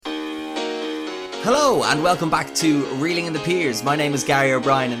Hello and welcome back to Reeling in the Piers. My name is Gary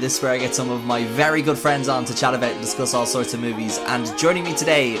O'Brien and this is where I get some of my very good friends on to chat about and discuss all sorts of movies. And joining me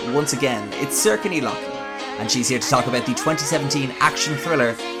today, once again, it's Circany Locke, and she's here to talk about the 2017 action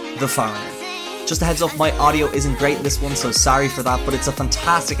thriller, The Foreigner. Just a heads up, my audio isn't great in this one, so sorry for that, but it's a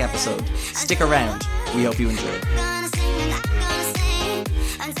fantastic episode. Stick around, we hope you enjoy it.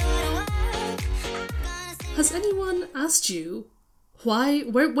 Has anyone asked you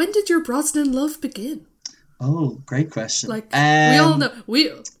when did your Brosnan love begin? Oh, great question. We all know,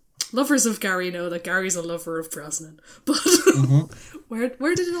 lovers of Gary know that Gary's a lover of Brosnan, but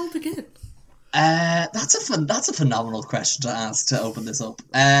where did it all begin? That's a phenomenal question to ask to open this up.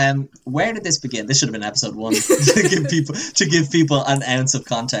 Where did this begin? This should have been episode 1 to give people an ounce of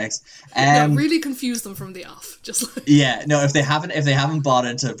context. Really confuse them from the off. Yeah, no. If they haven't bought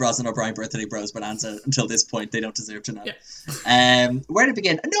into Brosnan O'Brien Birthday Bros Bonanza until this point, they don't deserve to know. Yeah. Where did it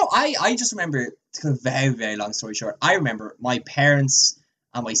begin? No, I just remember. To cut a very, very long story short, I remember my parents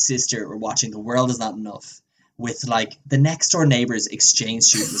and my sister were watching The World Is Not Enough with like the next door neighbor's exchange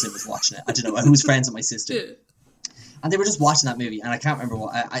student was watching it. I don't know who's friends with my sister, and they were just watching that movie. And I can't remember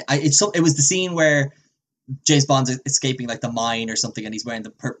what it was the scene where James Bond's escaping like the mine or something, and he's wearing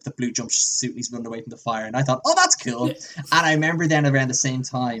the blue jumpsuit and he's running away from the fire. And I thought, oh, that's cool. Yeah. And I remember then around the same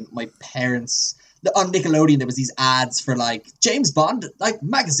time, my parents on Nickelodeon there was these ads for like James Bond like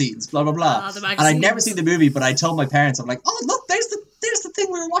magazines, blah blah blah. And I'd never seen the movie, but I told my parents, I'm like, oh look, there's the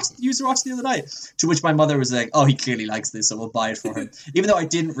thing we were watching the other night. To which my mother was like, oh, he clearly likes this, so we'll buy it for him. Even though I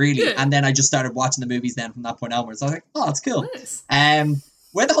didn't really. Yeah. And then I just started watching the movies then from that point onwards. I was like, oh, that's cool. Nice.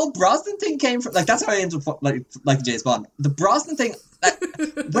 Where the whole Brosnan thing came from, like that's how I ended up like James Bond. The Brosnan thing,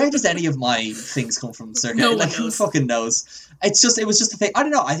 where does any of my things come from, Circa? No like who fucking knows? It was just a thing. I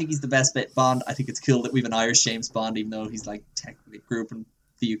don't know. I think he's the best bit Bond. I think it's cool that we have an Irish James Bond, even though he's like technically grew up in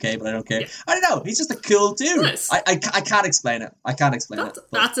the UK, but I don't care. Yeah. I don't know. He's just a cool dude. Nice. I can't explain it.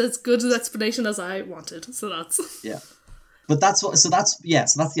 That's as good an explanation as I wanted. So that's yeah. But that's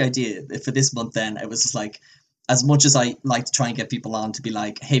the idea for this month. Then it was just like, as much as I like to try and get people on to be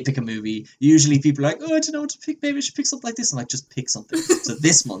like, hey, pick a movie. Usually people are like, oh, I don't know what to pick. Maybe I should pick something like this. I'm like, just pick something. So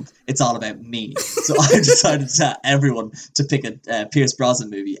this month, it's all about me. So I decided to tell everyone to pick a Pierce Brosnan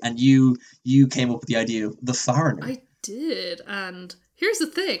movie. And you came up with the idea of The Foreigner. I did. And here's the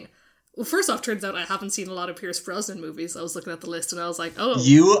thing. Well, first off, turns out I haven't seen a lot of Pierce Brosnan movies. I was looking at the list and I was like, oh.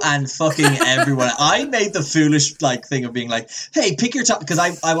 You and fucking everyone. I made the foolish thing of being like, hey, pick your top, because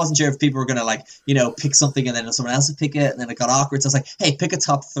I wasn't sure if people were going to pick something and then someone else would pick it, and then it got awkward. So I was like, hey, pick a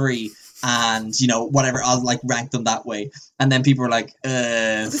top 3 and, whatever, I'll rank them that way. And then people were like,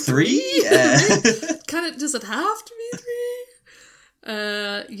 3? Does it have to be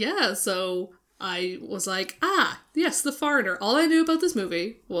 3? Yeah, so I was like, yes, The Foreigner. All I knew about this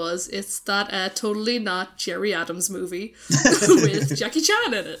movie was it's that totally not Jerry Adams movie with Jackie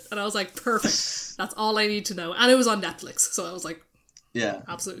Chan in it. And I was like, perfect. That's all I need to know. And it was on Netflix. So I was like, yeah,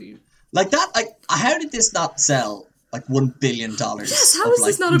 absolutely. Like that, how did this not sell like $1 billion? Yes, how is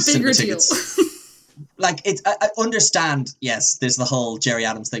this not a bigger deal? I understand, yes, there's the whole Jerry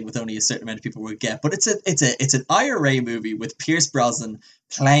Adams thing with only a certain amount of people would get, but it's an IRA movie with Pierce Brosnan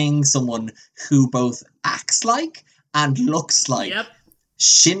playing someone who both acts like and looks like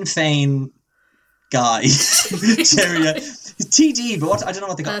Sinn Féin guy. Jerry, TD, but what I don't know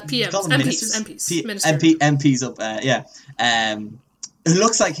what they call them. MPs up, who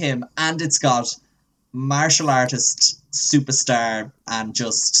looks like him, and it's got martial artist, superstar, and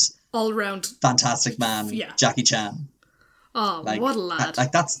just all round fantastic man, Jackie Chan. Oh, what a lad!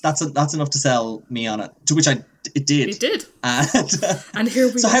 That's enough to sell me on it. To which it did. It did. And here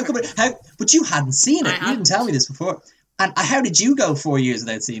we. So but you hadn't seen it. You didn't tell me this before. And how did you go 4 years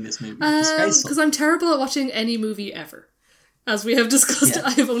without seeing this movie? Because I'm terrible at watching any movie ever. As we have discussed,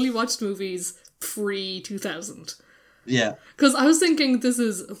 I have only watched movies pre-2000. Yeah. Because I was thinking, this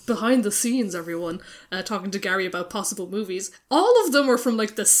is behind the scenes, everyone, talking to Gary about possible movies. All of them are from,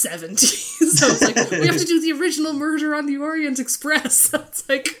 like, the 70s. So it's like, we have to do the original Murder on the Orient Express. It's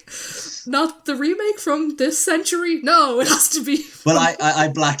like, not the remake from this century? No, it has to be. Well, I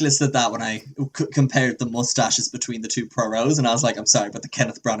blacklisted that when I compared the mustaches between the two Poirots, and I was like, I'm sorry, but the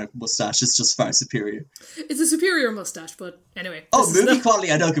Kenneth Branagh mustache is just far superior. It's a superior mustache, but anyway. Oh, movie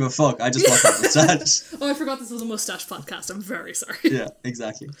quality, I don't give a fuck. I just want that mustache. Oh, I forgot this was a mustache podcast. I'm very sorry. Yeah,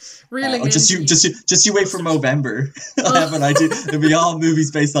 exactly. Reeling just you wait for Movember. I have an idea. It'll be all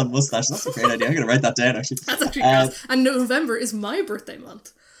movies based on mustache. That's a great idea. I'm going to write that down, actually. That's actually great. And November is my birthday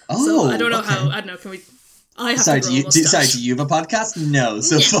month. Oh, so I don't know how. I don't know. Can we? I have Sorry, to grow a mustache. do you have a podcast? No,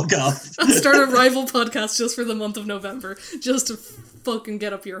 so fuck off. I'll start a rival podcast just for the month of November, just to fucking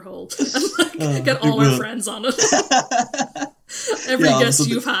get up your hole and like, get all our friends on it. Every guest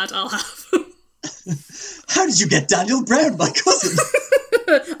you've had, I'll have. How did you get Daniel Brown, my cousin?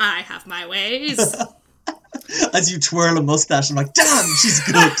 I have my ways. As you twirl a mustache, I'm like, damn, she's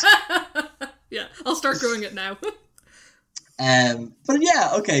good. Yeah, I'll start growing it now. But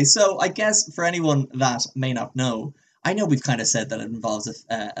yeah, okay, so I guess for anyone that may not know, I know we've kind of said that it involves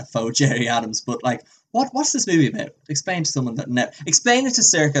a faux Jerry Adams, but like, what's this movie about? Explain to someone that explain it to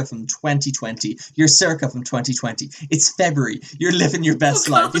Circa from 2020. You're Circa from 2020. It's February. You're living your best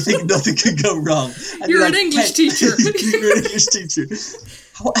life. You think nothing could go wrong. And You're like, an English teacher. You're an English teacher.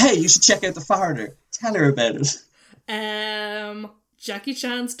 Hey, you should check out The Foreigner. Tell her about it. Jackie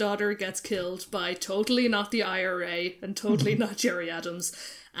Chan's daughter gets killed by totally not the IRA and totally not Jerry Adams,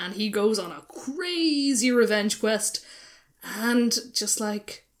 and he goes on a crazy revenge quest, and just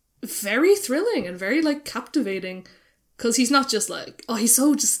like very thrilling and very like captivating, because he's not just like, oh, he's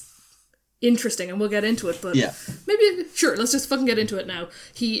so just interesting, and we'll get into it, but yeah, maybe sure, let's just fucking get into it now.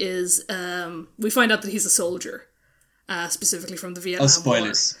 He is we find out that he's a soldier, specifically from the Vietnam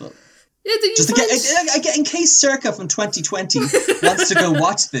spoilers, War. But... Yeah, just in case Circa from 2020 wants to go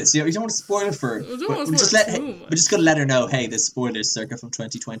watch this, you don't want to spoil it for her. We're just gonna let her know, hey, there's spoilers Circa from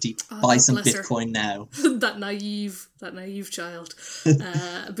 2020. Buy some Bitcoin now. that naive child.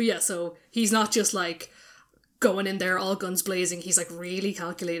 But yeah, so he's not just like going in there all guns blazing. He's like really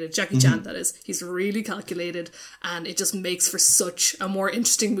calculated. Jackie Chan, that is. He's really calculated, and it just makes for such a more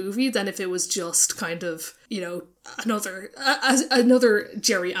interesting movie than if it was just kind of, you know, another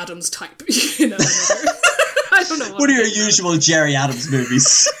Jerry Adams type. You know, I don't know. What are your usual Jerry Adams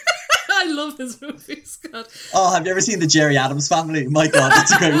movies? I love his movies. God. Oh, have you ever seen The Jerry Adams Family? My God,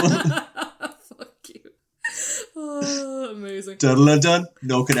 that's a great one. Oh, amazing. Dun-dun-dun,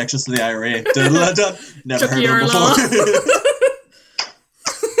 no connections to the IRA. Dun-dun-dun, never heard of them before.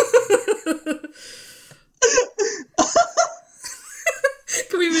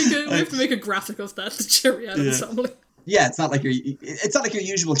 We have to make a graphic of that, the Jerry Adams Family. Yeah, it's not like your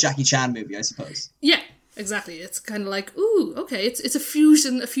usual Jackie Chan movie, I suppose. Yeah, exactly. It's kind of like, ooh, okay, it's a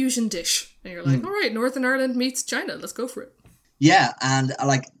fusion dish. And you're like, all right, Northern Ireland meets China, let's go for it. Yeah, and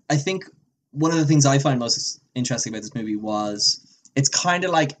like I think one of the things I find most interesting about this movie was it's kind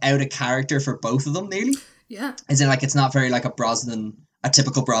of like out of character for both of them, nearly. Yeah. As in, like, it's not very like a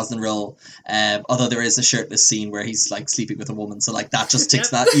typical Brosnan role, although there is a shirtless scene where he's like sleeping with a woman, so like that just ticks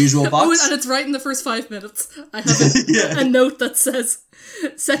that usual box. Oh, and it's right in the first 5 minutes. I have a note that says,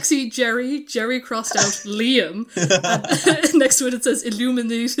 sexy Jerry crossed out Liam, and next to it says,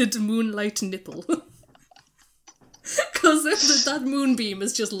 illuminated moonlight nipple. Because that moonbeam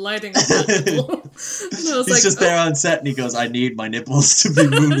is just lighting up that nipple. He's just there on set and he goes, I need my nipples to be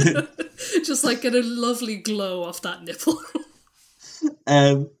moonlit. Just like get a lovely glow off that nipple.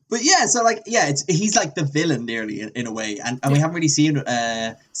 But yeah, so like, yeah, he's like the villain nearly in a way, and we haven't really seen him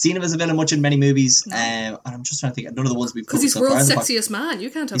as a villain much in many movies. No. And I'm just trying to think, none of the ones we've covered. Because he's world's sexiest man. You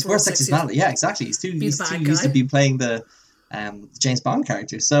can't have he's world's sexiest man. Yeah, exactly. He's too used to be playing the James Bond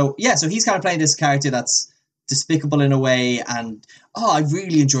character. So yeah, so he's kind of playing this character that's despicable in a way, and I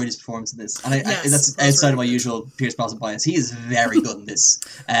really enjoyed his performance in this, and that's outside really of my usual Pierce Brosnan bias. He is very good in this.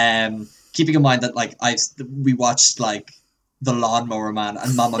 Keeping in mind that like we watched like The Lawnmower Man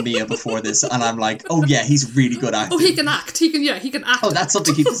and Mamma Mia before this, and I'm like, oh yeah, he's really good acting. Oh, he can act. He can act. Oh, that's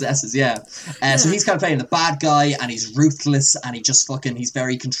something he possesses. Yeah. So he's kind of playing the bad guy, and he's ruthless, and he's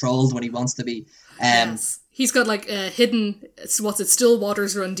very controlled when he wants to be. Yes. He's got like hidden. Still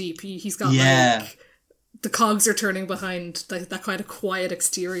waters run deep. He's got like. The cogs are turning behind that kind of quiet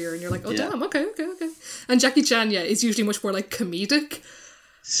exterior, and you're like, oh, damn, okay. And Jackie Chan, is usually much more like comedic.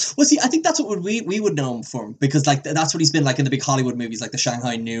 Well, see, I think that's what we would know him from, because like that's what he's been like in the big Hollywood movies, like the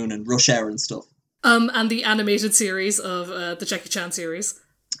Shanghai Noon and Rush Hour and stuff. And the animated series of the Jackie Chan series.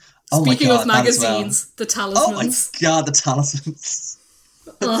 Oh Speaking of magazines, the Talismans. Oh my God, the Talismans.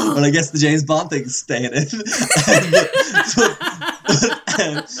 Well, I guess the James Bond thing's staying in.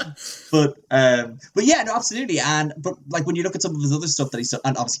 But yeah, no, absolutely. But like when you look at some of his other stuff that he's done,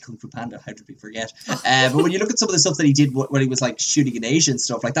 and obviously Kung Fu Panda, how did we forget? But when you look at some of the stuff that he did when he was like shooting in Asia and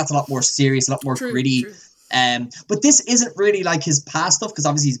stuff, like that's a lot more serious, a lot more gritty. True. But this isn't really like his past stuff, because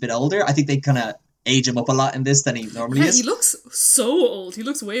obviously he's a bit older. I think they kind of age him up a lot in this than he normally is. He looks so old. He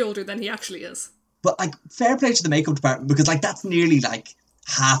looks way older than he actually is. But like, fair play to the makeup department, because like that's nearly like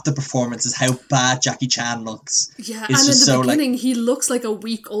half the performance is how bad Jackie Chan looks. Yeah, and in the beginning, he looks like a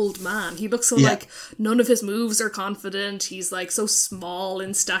weak old man. He looks so like none of his moves are confident. He's like so small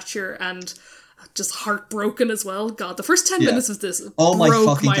in stature, and just heartbroken as well. God, the first 10 Yeah. minutes of this Oh my broke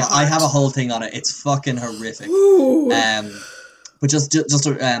fucking my god! heart. I have a whole thing on it. It's fucking horrific. Ooh. But just to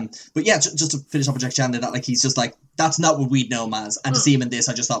finish up with Jack Chan, that like he's just like that's not what we'd know him as, and to see him in this,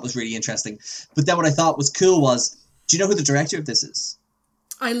 I just thought was really interesting. But then what I thought was cool was, do you know who the director of this is?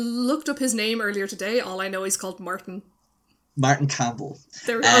 I looked up his name earlier today. All I know he's called Martin. Martin Campbell.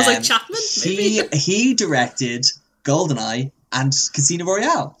 I was like, Chapman? Maybe? He directed GoldenEye and Casino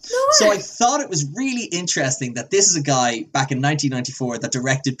Royale. So I thought it was really interesting that this is a guy back in 1994 that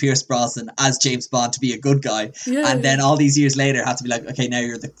directed Pierce Brosnan as James Bond to be a good guy, and then all these years later had to be like, okay, now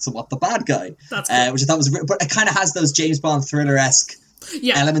you're somewhat the bad guy. That's cool. Which I thought was, but it kind of has those James Bond thriller-esque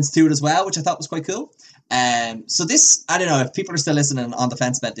elements to it as well, which I thought was quite cool. So this, I don't know if people are still listening on the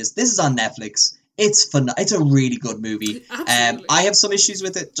fence about this. This is on Netflix. It's fun. It's a really good movie. Absolutely. I have some issues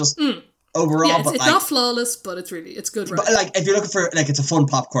with it, just overall. Yeah, but it's not flawless, but it's good. Right? But like, if you're looking for like, it's a fun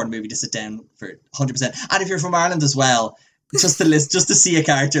popcorn movie to sit down for 100%. And if you're from Ireland as well, just to see a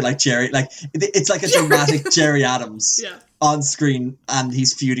character like Jerry, like it's like a dramatic Jerry Adams on screen, and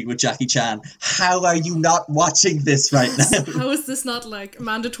he's feuding with Jackie Chan. How are you not watching this right now? How is this not like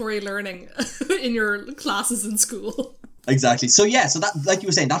mandatory learning in your classes in school? Exactly. So so that, like you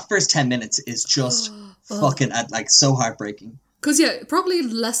were saying, that first 10 minutes is just fucking like so heartbreaking. Because probably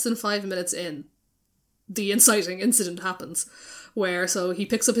less than 5 minutes in, the inciting incident happens, where so he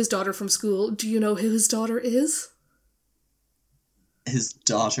picks up his daughter from school. Do you know who his daughter is? His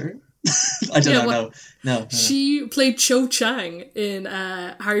daughter? I don't know. No. She played Cho Chang in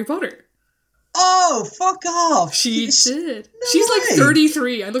Harry Potter. Oh, fuck off. She did. No She's way. like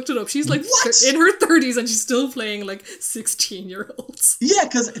 33. I looked it up. She's like What? in her 30s and she's still playing like 16-year-olds. Yeah,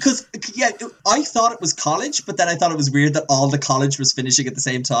 because I thought it was college, but then I thought it was weird that all the college was finishing at the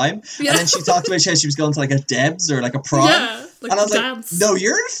same time. Yeah. And then she talked about how she was going to like a Debs or like a prom. Yeah, like and I was dance. like, no,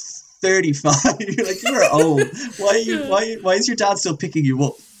 you're 35. You're like, you're old. Why is your dad still picking you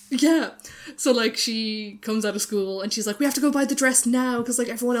up? Yeah. So, like, she comes out of school and she's like, we have to go buy the dress now because, like,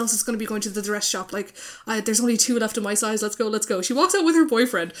 everyone else is going to be going to the dress shop. Like, there's only 2 left in my size. Let's go. She walks out with her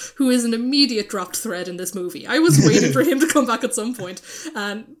boyfriend, who is an immediate dropped thread in this movie. I was waiting for him to come back at some point.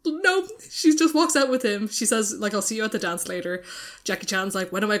 And no, she just walks out with him. She says, like, I'll see you at the dance later. Jackie Chan's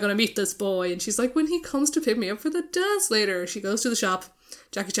like, when am I going to meet this boy? And she's like, when he comes to pick me up for the dance later. She goes to the shop.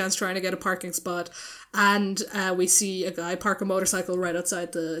 Jackie Chan's trying to get a parking spot. And we see a guy park a motorcycle right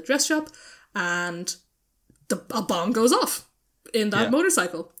outside the dress shop. And a bomb goes off in that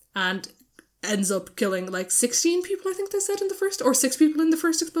motorcycle and ends up killing like 16 people, I think they said in the first, or 6 people in the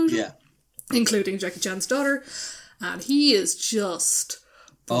first explosion, including Jackie Chan's daughter, and he is just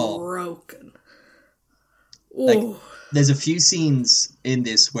broken. Like, there's a few scenes in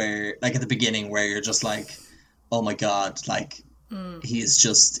this where, like at the beginning, where you're just like, oh my god, like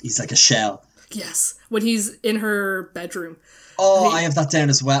he's like a shell. Yes, when he's in her bedroom. Oh, I have that down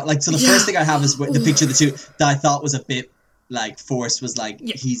as well. Like, so the first thing I have is the picture of the two that I thought was a bit like forced was like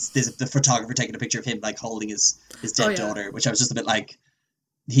there's the photographer taking a picture of him like holding his dead daughter, which I was just a bit like,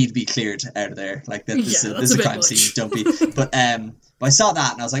 he'd be cleared out of there. Like this is a crime much. scene. Don't be. But I saw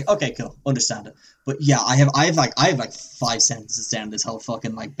that and I was like, okay, cool, understand it. But yeah, I have like 5 sentences down this whole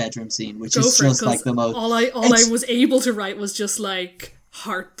fucking like bedroom scene, which is just like the most. All I was able to write was just like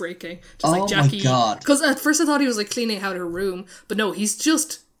heartbreaking. Just like Jackie. My god! Because at first I thought he was like cleaning out her room, but no, he's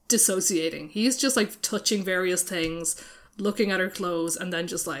just dissociating. He's just like touching various things, looking at her clothes, and then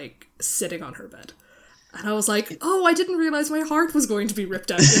just like sitting on her bed. And I was like, oh, I didn't realize my heart was going to be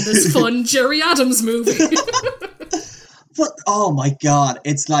ripped out in this fun Jerry Adams movie. But oh my god,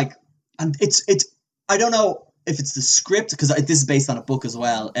 it's like, and it's I don't know if it's the script, because this is based on a book as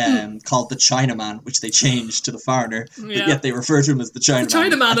well, called The Chinaman, which they changed to The Foreigner, but yet they refer to him as The Chinaman.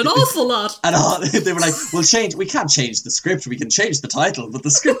 The Chinaman, an awful lot. And they were like, we can't change the script, we can change the title, but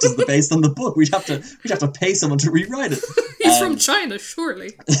the script is based on the book. We'd have to pay someone to rewrite it. He's from China,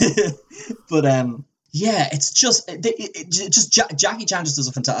 surely. But yeah, it's just Jackie Chan just does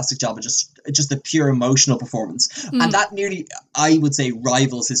a fantastic job of just the pure emotional performance, and that nearly, I would say,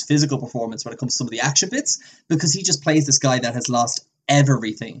 rivals his physical performance when it comes to some of the action bits, because he just plays this guy that has lost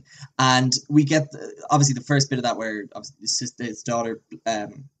everything, and we get obviously the first bit of that where his daughter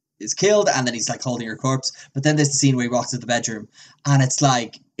is killed, and then he's like holding her corpse, but then there's the scene where he walks into the bedroom, and it's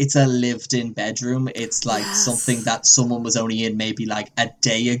like, it's a lived-in bedroom. It's like something that someone was only in maybe like a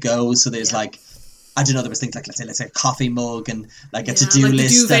day ago. So there's like, I don't know, there was things like, let's say a coffee mug and like a to-do like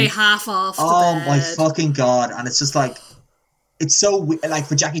list. The duvet half off the bed. My fucking god. And it's just like, it's so, like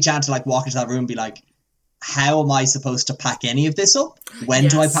for Jackie Chan to like walk into that room and be like, how am I supposed to pack any of this up? When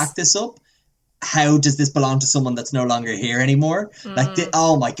do I pack this up? How does this belong to someone that's no longer here anymore?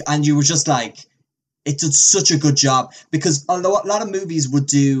 Like, and you were just like, it did such a good job, because a lot of movies would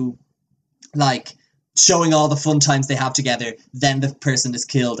do like showing all the fun times they have together, then the person is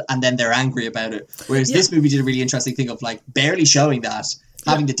killed and then they're angry about it, whereas this movie did a really interesting thing of like barely showing that,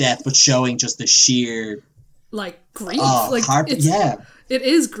 having the death, but showing just the sheer like grief, it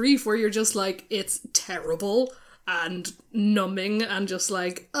is grief where you're just like, it's terrible and numbing and just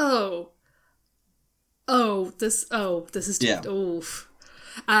like, this is oof.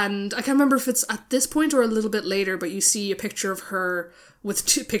 And I can't remember if it's at this point or a little bit later, but you see a picture of her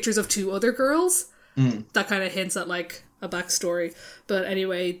with pictures of two other girls. That kind of hints at like a backstory. But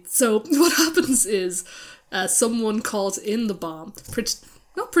anyway, so what happens is someone calls in the bomb,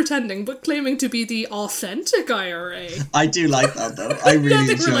 not pretending, but claiming to be the authentic IRA. I do like that though. I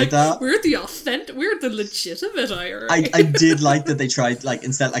really enjoyed that. We're the legitimate IRA. I did like that they tried, like,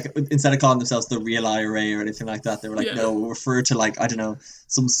 instead of calling themselves the real IRA or anything like that, they were like, no, we'll refer to, like, I don't know,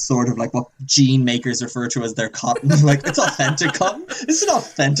 some sort of like what gene makers refer to as their cotton. Like, it's authentic cotton. It's an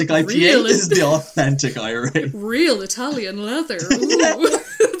authentic IPA. This is the authentic IRA. Real Italian leather. Ooh.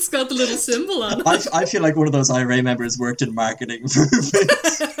 It's got the little symbol on it. I feel like one of those IRA members worked in marketing for a bit.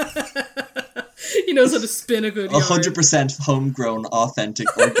 He knows how to spin a good yarn. 100% homegrown, authentic,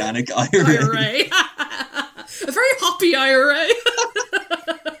 organic IRA. A very hoppy IRA.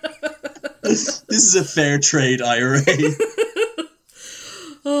 This is a fair trade IRA.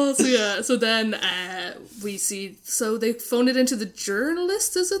 So then we see, so they phone it into the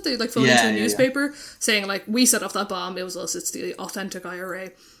journalist, is it? They like phone it into a newspaper saying like, we set off that bomb, it was us, it's the authentic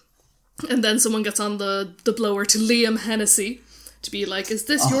IRA. And then someone gets on the blower to Liam Hennessy to be like, is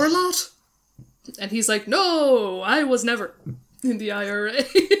this your lot? And he's like, no, I was never in the IRA.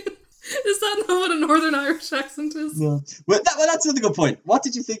 Is that not what a Northern Irish accent is? No. Well, that's another good point. What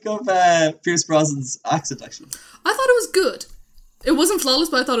did you think of Pierce Brosnan's accent, actually? I thought it was good. It wasn't flawless,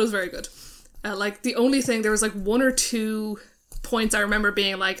 but I thought it was very good. Like, the only thing, there was like one or two points I remember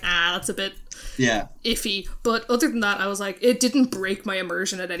being like, that's a bit iffy. But other than that, I was like, it didn't break my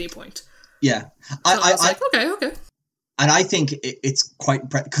immersion at any point. Yeah. I was like, okay. And I think it's quite...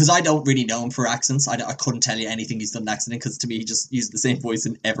 Because I don't really know him for accents. I couldn't tell you anything he's done an accent in, because to me he just used the same voice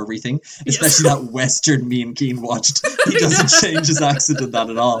in everything. Especially that Western me and Keen watched. He doesn't change his accent in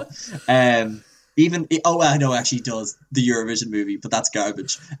that at all. I know, actually he does, the Eurovision movie, but that's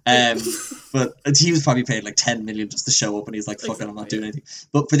garbage. But he was probably paid like 10 million just to show up, and he's like, fuck it, I'm not doing anything.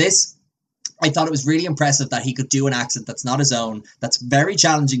 But for this, I thought it was really impressive that he could do an accent that's not his own, that's very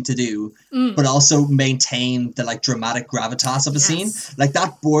challenging to do, but also maintain the like dramatic gravitas of a scene. Like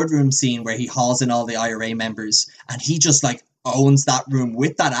that boardroom scene where he hauls in all the IRA members, and he just like owns that room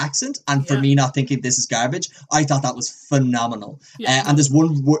with that accent, and for me not thinking this is garbage, I thought that was phenomenal. And there's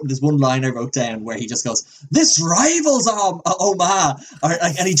one line I wrote down where he just goes, "This rivals Omagh,"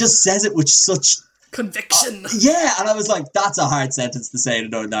 and he just says it with such conviction. And I was like, that's a hard sentence to say in a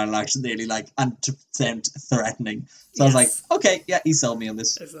Northern Ireland accent, nearly, like, and to sound threatening. So I was like, okay, he sold me on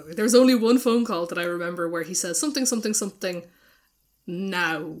this. There was only one phone call that I remember where he says something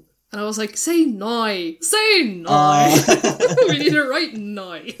now. And I was like, say now. We need it right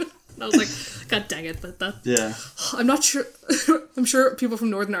now. And I was like, God dang it. But that, I'm not sure. I'm sure people from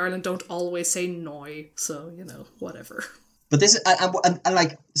Northern Ireland don't always say now. So, whatever. But this, and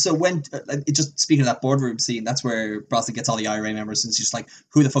like, so when, just speaking of that boardroom scene, that's where Brosnan gets all the IRA members, and it's just like,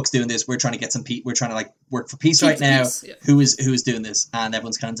 who the fuck's doing this? We're trying to get some peace. We're trying to like work for peace right now. Who is doing this? And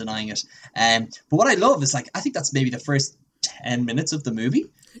everyone's kind of denying it. But what I love is, like, I think that's maybe the first 10 minutes of the movie.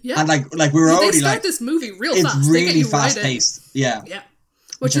 Yeah. And like we were already like, this movie real it's fast. It's really fast paced. Yeah.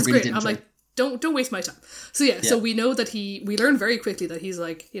 Which is really great. I'm like, don't waste my time. So so we know that we learn very quickly that he's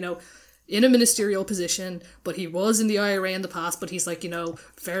like, in a ministerial position, but he was in the IRA in the past, but he's like,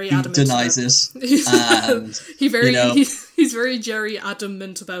 very adamant. He denies it. And, he's very Jerry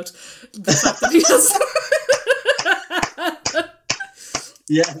adamant about the fact that he has.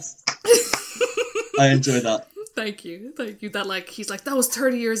 Yes. I enjoy that. Thank you. That like, he's like, that was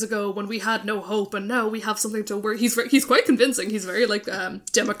 30 years ago when we had no hope, and now we have something to work. He's quite convincing. He's very like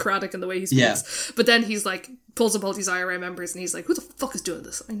democratic in the way he speaks. Yeah. But then he's like, pulls up all these IRA members, and he's like, who the fuck is doing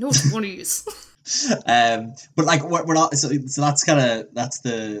this? I know it's one of yous. But like, we're not. So that's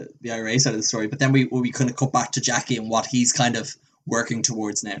the IRA side of the story. But then we kind of cut back to Jackie and what he's kind of working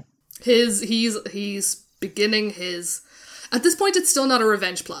towards now. He's beginning his. At this point, it's still not a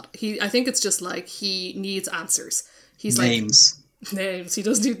revenge plot. I think it's just like he needs answers. He's names. Names. He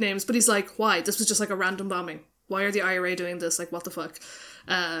does need names, but he's like, why? This was just like a random bombing. Why are the IRA doing this? Like, what the fuck?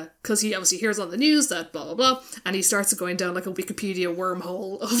 Because he obviously hears on the news that blah, blah, blah, and he starts going down like a Wikipedia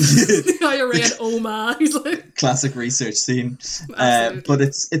wormhole of the IRA and Omagh. He's like... Classic research scene. But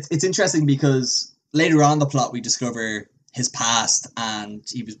it's interesting because later on in the plot, we discover his past, and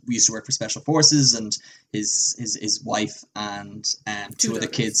we used to work for special forces, and his wife and two other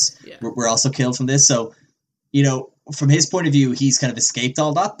kids were also killed from this. So, from his point of view, he's kind of escaped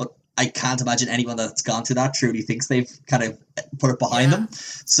all that, but I can't imagine anyone that's gone through that truly thinks they've kind of put it behind them.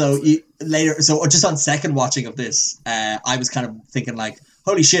 So just on second watching of this, I was kind of thinking like,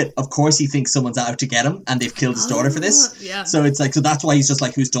 holy shit, of course he thinks someone's out to get him and they've killed his daughter for this. Yeah. So it's like, so that's why he's just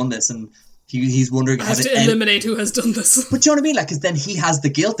like, who's done this? And he's wondering, has to eliminate who has done this. But do you know what I mean? Like, because then he has the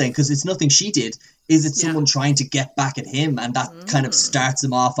guilt then, because it's nothing she did. Is it someone trying to get back at him? And that kind of starts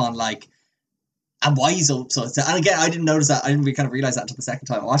him off on like, and why he's so upset. And again, I didn't notice that. I didn't really kind of realize that until the second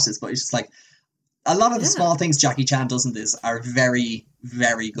time I watched this. But it's just like, a lot of the small things Jackie Chan does in this are very,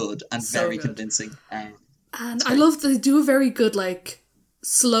 very good and so very convincing. And I love that they do a very good, like,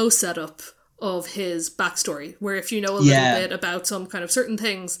 slow setup of his backstory, where if you know a little bit about some kind of certain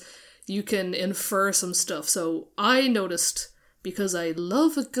things, you can infer some stuff. So I noticed, because I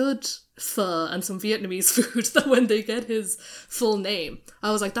love a good pho and some Vietnamese food, that when they get his full name,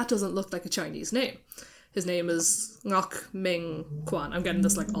 I was like, that doesn't look like a Chinese name. His name is Ngoc Minh Quan. I'm getting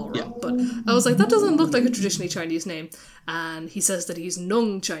this like all wrong, but I was like, that doesn't look like a traditionally Chinese name. And he says that he's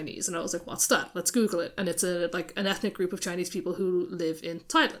Nung Chinese, and I was like, what's that? Let's Google it. And it's an ethnic group of Chinese people who live in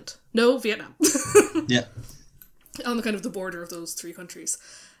Thailand. No, Vietnam. On the kind of the border of those three countries.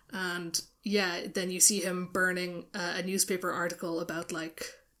 And then you see him burning a newspaper article about like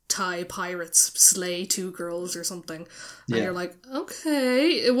Thai pirates slay 2 girls or something. And you're like,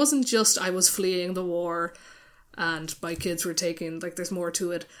 okay, it wasn't just I was fleeing the war and my kids were taken, like there's more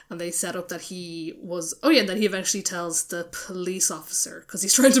to it. And they set up that he was, and then he eventually tells the police officer, because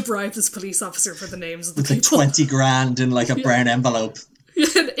he's trying to bribe this police officer for the names of the people. With like 20 grand in like a brown envelope.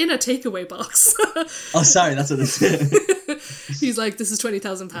 In a takeaway box. Oh, sorry, that's what it is. He's like, this is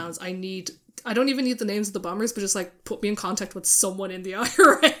 £20,000. I don't even need the names of the bombers, but just like put me in contact with someone in the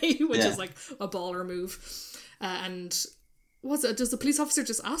IRA, which is like a baller move. And does the police officer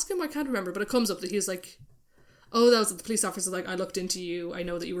just ask him? I can't remember, but it comes up that he's like, oh, that was the police officer, like, I looked into you, I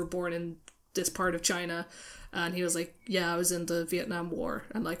know that you were born in this part of China. And he was like, yeah, I was in the Vietnam War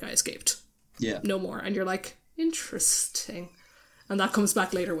and like I escaped. Yeah. No more. And you're like, interesting. And that comes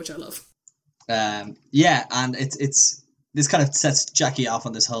back later, which I love. And it's this kind of sets Jackie off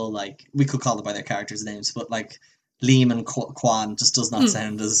on this whole, like, we could call them by their characters' names, but like Liam and Quan just does not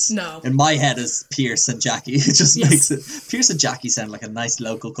sound as, in my head, as Pierce and Jackie. It just makes it, Pierce and Jackie sound like a nice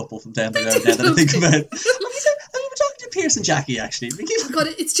local couple from down the road now that I think about it. I'm talking to Pierce and Jackie, actually. God,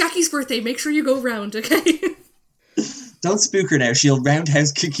 it's Jackie's birthday, make sure you go round, okay? Don't spook her now, she'll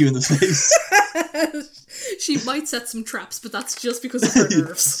roundhouse kick you in the face. She might set some traps, but that's just because of her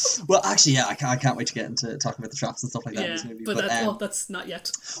nerves. Well, actually, I can't wait to get into talking about the traps and stuff like that in this movie. But that's not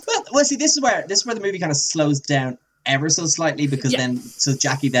yet. Well, see, this is where the movie kind of slows down ever so slightly, because so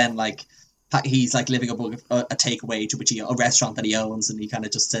Jackie then, like, he's like living above a takeaway to which a restaurant that he owns, and he kind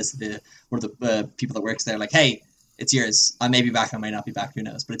of just says to one of the people that works there, like, hey, it's yours. I may be back, I may not be back, who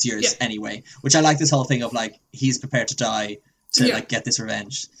knows, but it's yours anyway. Which I like this whole thing of like, he's prepared to die to like get this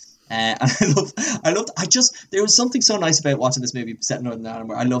revenge. And there was something so nice about watching this movie set in Northern Ireland,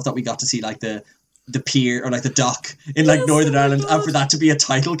 where I love that we got to see like the pier or like the dock in like Northern Ireland, and for that to be a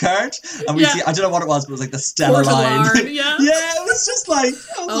title card, and we see, I don't know what it was, but it was like the Stella line. It was just like,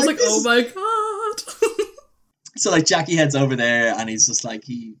 I was like oh my god. So like Jackie heads over there, and he's just like,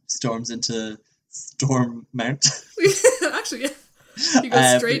 he storms into Storm Mount. Actually, he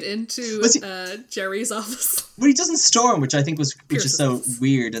goes straight into Jerry's office. Well, he doesn't storm, which I think which is so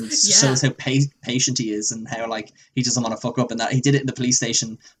weird, and shows how patient he is, and how like he doesn't want to fuck up, and that he did it in the police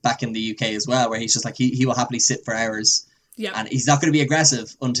station back in the UK as well, where he's just like he will happily sit for hours, and he's not going to be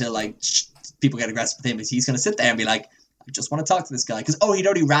aggressive until like people get aggressive with him. But he's going to sit there and be like, I just want to talk to this guy, because he'd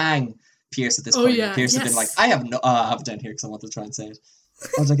already rang Pierce at this point. Pierce had been like, I have it down here because I want to try and say it.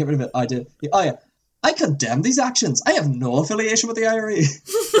 Oh, did I get rid of it? I did. Oh yeah. I condemn these actions. I have no affiliation with the IRA.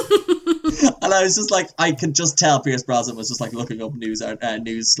 And I was just like, I could just tell Pierce Brosnan was just like looking up news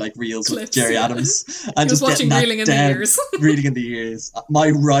like reels clips, with Jerry Adams. And he was just watching Reeling in the Years. Reading in the Years.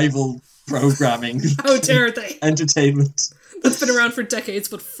 My rival programming. How dare they? Entertainment. That's been around for decades,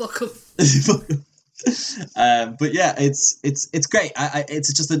 but fuck them. But yeah, it's great.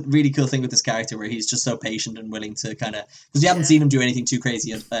 It's just a really cool thing with this character, where he's just so patient and willing to kind of, because we haven't seen him do anything too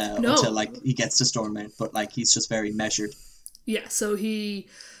crazy until like he gets to Stormont, but like he's just very measured. Yeah, so he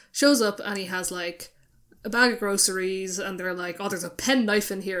shows up and he has like a bag of groceries, and they're like, oh, there's a pen knife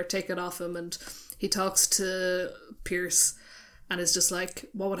in here, take it off him. And he talks to Pierce and is just like,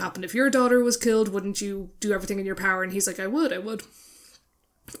 what would happen if your daughter was killed? Wouldn't you do everything in your power? And he's like, I would.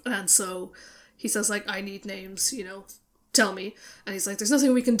 And so he says, like, I need names, tell me. And he's like, there's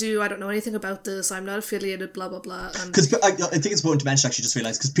nothing we can do. I don't know anything about this. I'm not affiliated, blah, blah, blah. Because I think it's important to mention, actually, just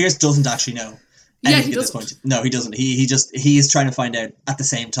realised, because Pierce doesn't actually know. Yeah, he at this doesn't. point. No, he doesn't. He is trying to find out at the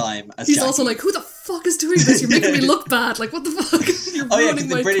same time as He's Jackie. also like, who the fuck is doing this? You're making me look bad. Like, what the fuck? You're ruining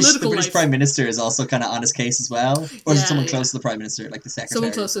my the British political life. Prime Minister is also kind of on his case as well. Or is it someone close to the Prime Minister, like the Secretary?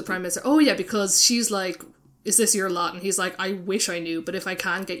 Someone close to the Prime Minister. Oh, yeah, because she's like, is this your lot? And he's like, I wish I knew, but if I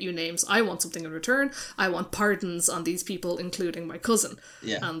can get you names, I want something in return. I want pardons on these people, including my cousin.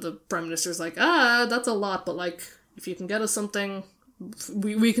 Yeah. And the Prime Minister's like, that's a lot, but like, if you can get us something,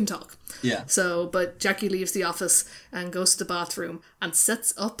 we can talk. Yeah. So, but Jackie leaves the office and goes to the bathroom and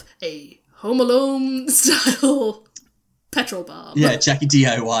sets up a Home Alone style petrol bomb. Yeah, Jackie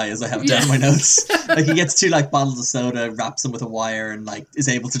DIY, as I have down in my notes. Like, he gets 2 like bottles of soda, wraps them with a wire, and like is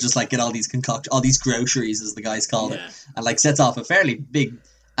able to just like get all these all these groceries, as the guys call it, and like sets off a big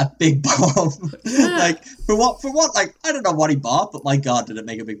bomb. Yeah. Like for what? Like, I don't know what he bought, but my God, did it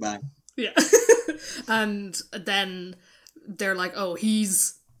make a big bang? Yeah. And then they're like, oh,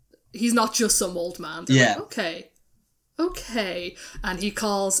 he's not just some old man. They're like, okay. And he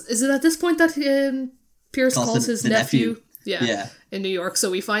calls, is it at this point that Pierce calls his nephew? Yeah, in New York. So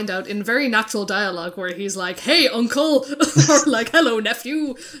we find out in very natural dialogue where he's like, hey, uncle, or like, hello,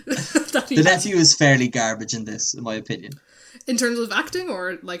 nephew. The nephew is fairly garbage in this, in my opinion. In terms of acting,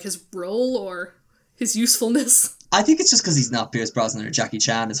 or like his role, or his usefulness? I think it's just because he's not Pierce Brosnan or Jackie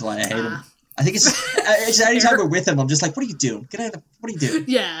Chan is why I hate him. I think it's just anytime we're with him, I'm just like, what are you doing? Get out of what are you doing?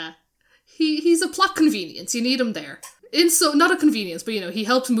 Yeah. He's a plot convenience. You need him there. Not a convenience, but he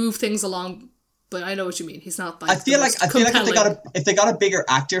helps move things along. But I know what you mean. He's not like, I feel like if they got a bigger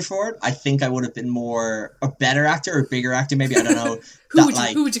actor for it, I think I would have been a better actor or a bigger actor, maybe, I don't know. Who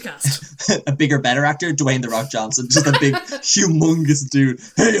would you cast? A bigger, better actor, Dwayne The Rock Johnson, just a big, humongous dude.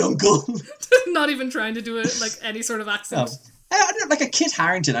 Hey, uncle. Not even trying to do it like any sort of accent. No. I don't know, like a Kit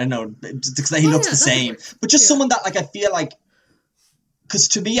Harington, I don't know, because he looks the same. But just someone that, like, I feel like, because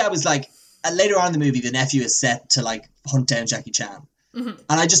to me, I was like, later on in the movie, the nephew is set to, like, hunt down Jackie Chan. Mm-hmm.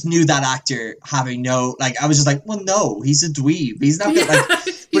 And I just knew that actor having I was just like, well, no, he's a dweeb. He's not good. Like, but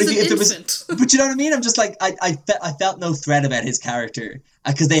but you know what I mean? I'm just like, I felt no threat about his character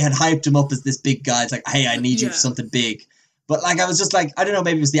because they had hyped him up as this big guy. It's like, hey, I need you for something big. But like, I was just like, I don't know,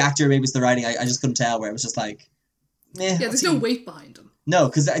 maybe it was the actor, maybe it was the writing. I just couldn't tell, where it was just like, there's no weight behind him. No,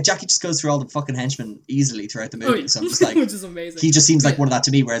 because Jackie just goes through all the fucking henchmen easily throughout the movie. So I'm just like, which is amazing. He just seems like one of that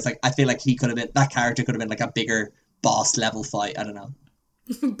to me, whereas like, I feel like that character could have been like a bigger boss level fight. I don't know.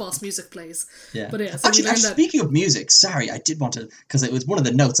 Boss music plays. Yeah. But yeah, so actually, speaking of music, sorry, I did want to, because it was one of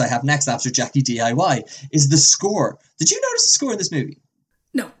the notes I have next after Jackie DIY, is the score. Did you notice the score in this movie?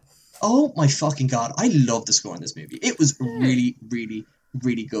 No. Oh my fucking God. I love the score in this movie. It was really, really,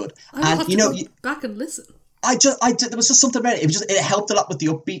 really good. I have to go back and listen. There was just something about it. It helped a lot with the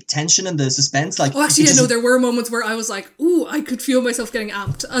upbeat tension and the suspense. Like, there were moments where I was like, ooh, I could feel myself getting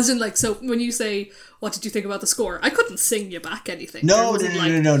amped. As in, like, so when you say, what did you think about the score? I couldn't sing you back anything. No.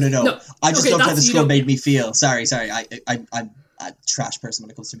 I just loved how the score made me feel. Sorry. I'm a trash person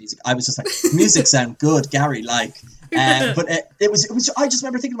when it comes to music. I was just like, music sound good, Gary, like. But it was. I just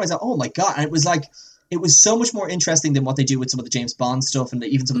remember thinking to myself, oh my God, and it was like. It was so much more interesting than what they do with some of the James Bond stuff and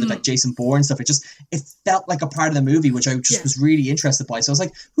even some of the like Jason Bourne stuff. It felt like a part of the movie, which I just was really interested by. So I was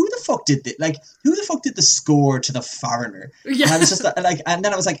like, who the fuck did this? Like, who the fuck did the score to The Foreigner? Yeah. And I was just like, and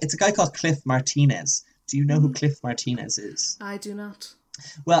then I was like, it's a guy called Cliff Martinez. Do you know who Cliff Martinez is? I do not.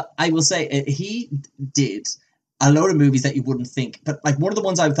 Well, I will say he did a load of movies that you wouldn't think, but like one of the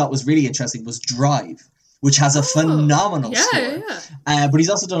ones I thought was really interesting was Drive, which has a phenomenal score. Yeah. But he's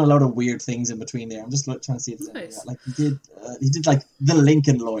also done a lot of weird things in between there. I'm just trying to see if there's anything. Like he did like The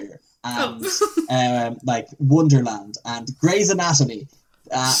Lincoln Lawyer and like Wonderland and Grey's Anatomy.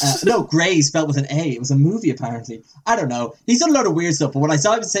 No, Grey spelled with an A. It was a movie apparently. I don't know. He's done a lot of weird stuff. But when I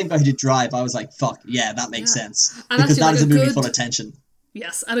saw he was the same guy who did Drive, I was like, "Fuck yeah, that makes sense." And because that is a movie full of tension.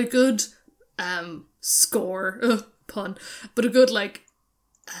 Yes, and a good score pun, but a good like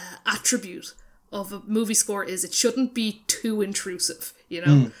attribute of a movie score is it shouldn't be too intrusive,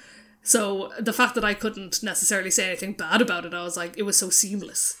 So the fact that I couldn't necessarily say anything bad about it, I was like, it was so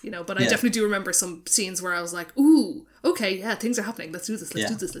seamless, But I definitely do remember some scenes where I was like, ooh, okay, yeah, things are happening. Let's do this.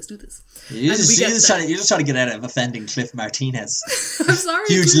 Let's do this. You're just trying to get out of offending Cliff Martinez. I'm sorry,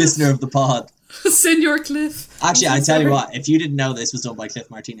 huge Cliff. Listener of the pod. Senor Cliff. Actually, I tell you what, if you didn't know this was done by Cliff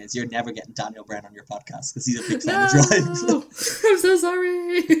Martinez, you're never getting Daniel Brown on your podcast because he's a big fan of Drive. I'm so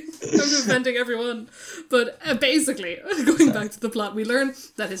sorry. I'm offending everyone. But basically, going back to the plot, we learn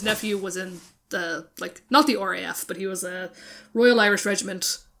that his nephew was in the, not the RAF, but he was a Royal Irish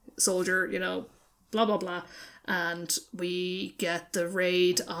Regiment soldier, blah, blah, blah. And we get the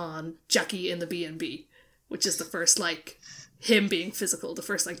raid on Jackie in the B&B, which is the first, him being physical, the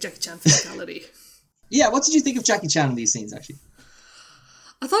first, Jackie Chan physicality. Yeah, what did you think of Jackie Chan in these scenes, actually?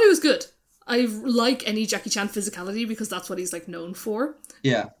 I thought he was good. I like any Jackie Chan physicality because that's what he's, known for.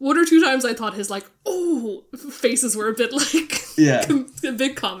 Yeah. One or two times I thought his, faces were a bit, a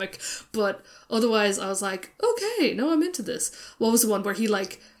bit comic. But otherwise, I was like, okay, no, I'm into this. What was the one where he,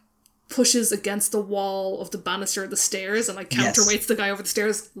 pushes against the wall of the banister of the stairs and counterweights the guy over the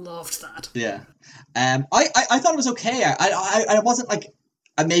stairs? Loved that. Yeah. I thought it was okay. I wasn't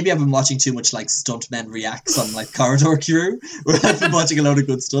maybe I've been watching too much stuntmen reacts on Corridor Crew, where I've been watching a load of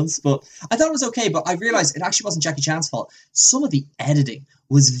good stunts, but I thought it was okay. But I realized it actually wasn't Jackie Chan's fault. Some of the editing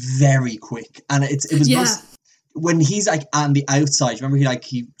was very quick, and it was when he's on the outside. Remember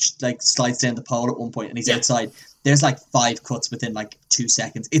he slides down the pole at one point and he's outside. There's 5 cuts within 2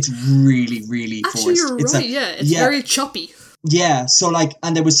 seconds. It's really, really forced. Actually, you're right. It's very choppy. Yeah. So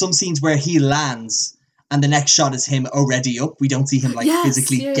and there was some scenes where he lands. And the next shot is him already up. We don't see him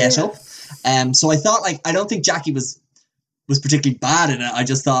physically get up. So I thought I don't think Jackie was particularly bad in it. I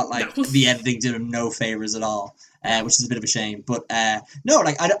just thought the editing did him no favors at all, which is a bit of a shame. But no,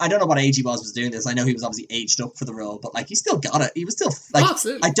 I don't know what age he was doing this. I know he was obviously aged up for the role, but he still got it. He was still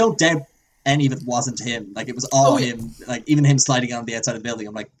absolutely. I don't doubt any of it wasn't him. It was all him. Even him sliding on the outside of the building.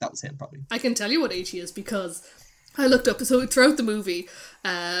 I'm that was him probably. I can tell you what age he is because I looked up. So throughout the movie,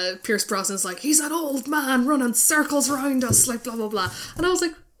 Pierce Brosnan's he's an old man running circles around us, blah, blah, blah. And I was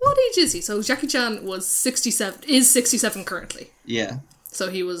like, what age is he? So Jackie Chan was 67, is 67 currently. Yeah. So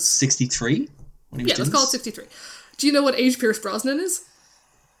he was... 63? Let's call it 63. Do you know what age Pierce Brosnan is?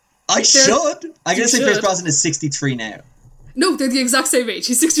 I should. I'm going to say Pierce Brosnan is 63 now. No, they're the exact same age.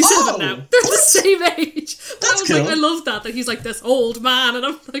 He's 67 now. They're the same age. That's cool. I love that he's this old man, and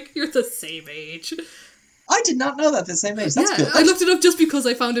I'm you're the same age. I did not know that the same age. That's good. I looked it up just because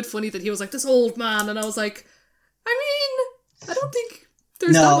I found it funny that he was this old man, and I was I don't think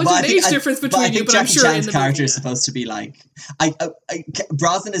there's that much age difference between you, but I'm sure Chan's in the character movie, is supposed to be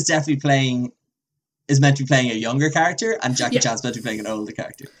Brosnan is definitely meant to be playing a younger character, and Jackie Chan's meant to be playing an older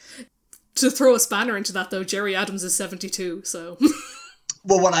character. To throw a spanner into that, though, Jerry Adams is 72, so...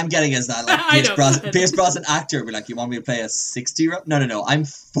 Well, what I'm getting is that Pierce Brosnan actor would be you want me to play a 60-year-old? No. I'm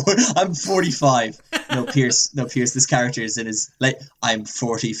 45. No, Pierce. This character is in his I'm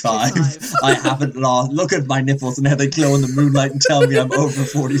 45. I haven't lost. Look at my nipples and how they glow in the moonlight and tell me I'm over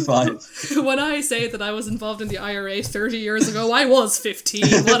 45. When I say that I was involved in the IRA 30 years ago, I was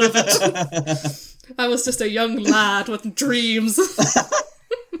 15. What of it? I was just a young lad with dreams.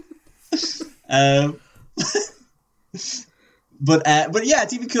 But yeah,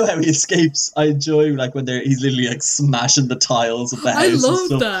 it's even cool how he escapes. I enjoy when he's literally smashing the tiles of the house. I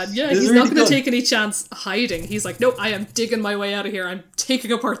love that. Yeah, he's really not going to take any chance hiding. He's no, I am digging my way out of here. I'm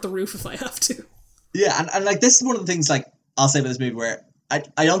taking apart the roof if I have to. Yeah, and this is one of the things I'll say about this movie where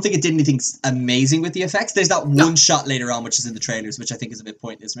I don't think it did anything amazing with the effects. There's that one shot later on which is in the trailers, which I think is a bit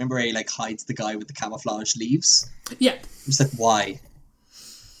pointless. Remember where he hides the guy with the camouflage leaves? Yeah. I'm just why?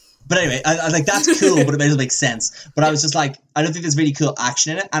 But anyway, I that's cool, but it doesn't make sense. But I was just I don't think there's really cool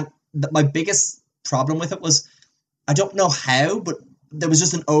action in it. And my biggest problem with it was, I don't know how, but there was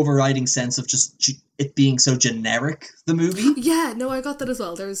just an overriding sense of just it being so generic, the movie. Yeah, no, I got that as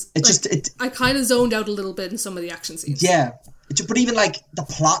well. There's I kind of zoned out a little bit in some of the action scenes. Yeah. But even the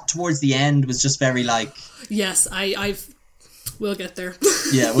plot towards the end was just very Yes, we'll get there.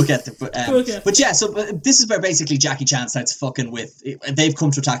 Yeah, we'll get there. But yeah, so this is where basically Jackie Chan starts fucking with... They've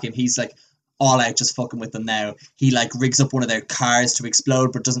come to attack him. He's all out just fucking with them now. He rigs up one of their cars to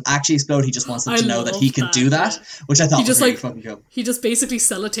explode, but doesn't actually explode. He just wants them to know that he can do that, which I thought was really fucking cool. He just basically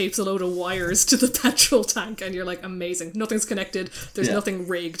sellotapes a load of wires to the petrol tank, and you're amazing. Nothing's connected. There's nothing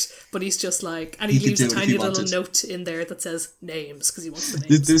rigged, but he's just and he leaves a tiny little note in there that says names, because he wants the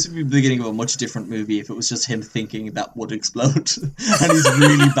names. This would be the beginning of a much different movie if it was just him thinking that would explode, and he's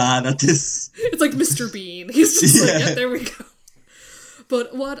really bad at this. It's like Mr. Bean. He's just there we go.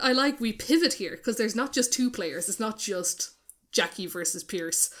 But what I we pivot here, because there's not just two players. It's not just Jackie versus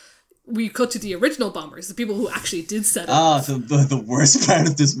Pierce. We cut to the original bombers, the people who actually did set up. The worst part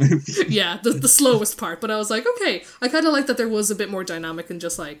of this movie. Yeah, the slowest part. But I was okay, I kind of like that there was a bit more dynamic and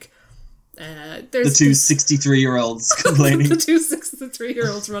just there's the two 63-year-olds complaining. The two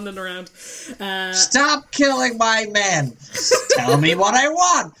 63-year-olds running around. Stop killing my men! Tell me what I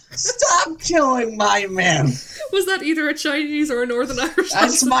want! Stop killing my men! Was that either a Chinese or a Northern Irish?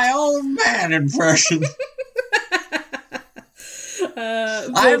 That's my old man impression.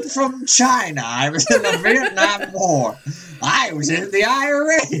 I'm from China. I was in the Vietnam War. I was in the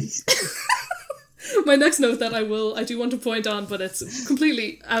IRA. My next note that I do want to point on, but it's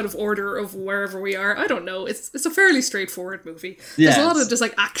completely out of order of wherever we are. I don't know. It's a fairly straightforward movie. There's a lot of just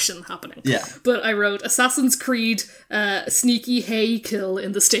like action happening. Yeah. But I wrote Assassin's Creed sneaky hay kill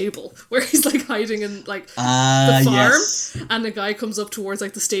in the stable, where he's like hiding in like the farm, and a guy comes up towards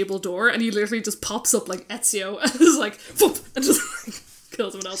like the stable door, and he literally just pops up like Ezio and is like, whoop, and just like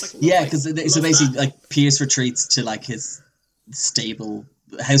kills him. And I was like, yeah, because so basically like Pierce retreats to like his stable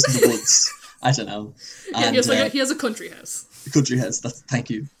house in the woods. I don't know. Yeah, And, he has a country house. Country house. Thank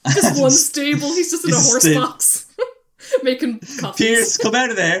you. Just one stable. He's just in a horse box making coffee. Pierce, come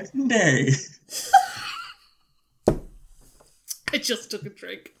out of there! No. I just took a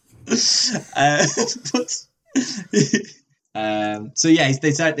drink. So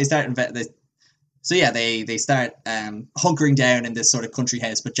yeah, they start hunkering down in this sort of country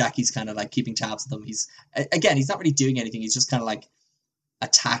house, but Jackie's kind of like keeping tabs on them. He's not really doing anything. He's just kind of like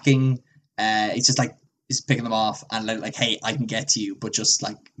attacking. He's just like he's picking them off and like, hey, I can get to you, but just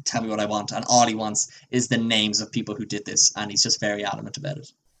like tell me what I want. And all he wants is the names of people who did this, and he's just very adamant about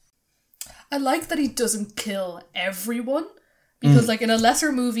it. I like that he doesn't kill everyone, because like in a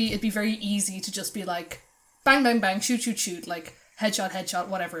lesser movie, it'd be very easy to just be like, bang, bang, bang, shoot, shoot, shoot, like headshot, headshot,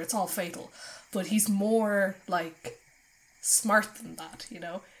 whatever. It's all fatal. But he's more like smart than that, you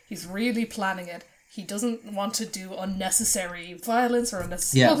know. He's really planning it. He doesn't want to do unnecessary violence or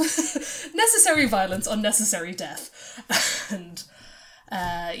necessary violence, unnecessary death. And,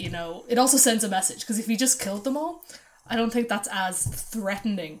 you know, it also sends a message, because if he just killed them all, I don't think that's as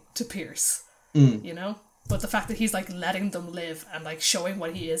threatening to Pierce, you know? But the fact that he's, like, letting them live and, like, showing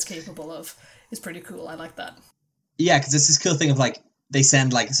what he is capable of is pretty cool. I like that. Yeah, because it's this cool thing of, like, they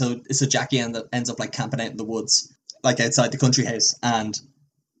send, like, so Jackie ends up, like, camping out in the woods, like, outside the country house, and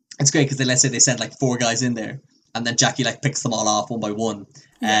it's great because let's say they send like 4 guys in there, and then Jackie like picks them all off one by one,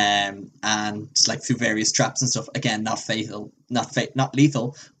 and like through various traps and stuff. Again, not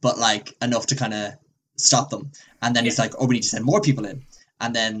lethal, but like enough to kind of stop them. And then he's like, "Oh, we need to send more people in."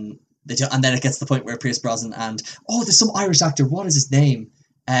 And then and then it gets to the point where Pierce Brosnan and there's some Irish actor. What is his name?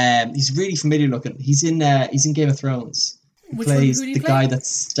 He's really familiar looking. He's in Game of Thrones. He plays the guy that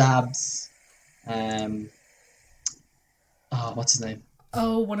stabs. What's his name?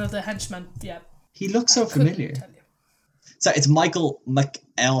 Oh, one of the henchmen, yeah. He looks so familiar. So it's Michael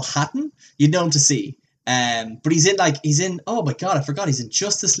McElhatton. You'd know him to see. But he's in, oh my god, I forgot, he's in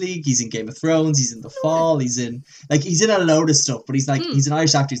Justice League, he's in Game of Thrones, he's in The Fall, he's in a load of stuff, but he's like, he's an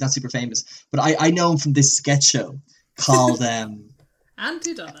Irish actor, he's not super famous. But I know him from this sketch show called...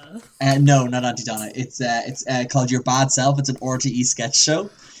 Auntie Donna. No, not Auntie Donna. It's called Your Bad Self. It's an RTE sketch show.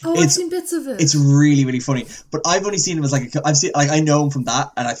 Oh, I've seen bits of it. It's really, really funny. But I've only seen him as I know him from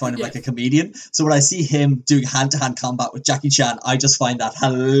that, and I find him like a comedian. So when I see him doing hand-to-hand combat with Jackie Chan, I just find that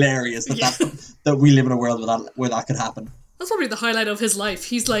hilarious that we live in a world where that could happen. That's probably the highlight of his life.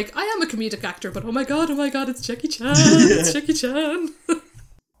 He's like, I am a comedic actor, but oh my god, it's Jackie Chan. It's Jackie Chan.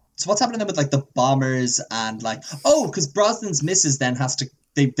 So what's happening then with like the bombers and like, because Brosnan's missus then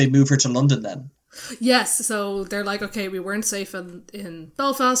they move her to London then. Yes, so they're like, okay, we weren't safe in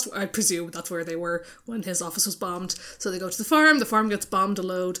Belfast. I presume that's where they were when his office was bombed. So they go to the farm gets bombed a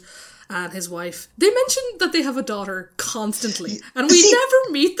load, and his wife... They mention that they have a daughter constantly, and we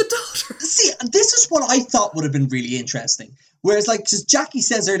never meet the daughter. See, this is what I thought would have been really interesting. Whereas, like, just Jackie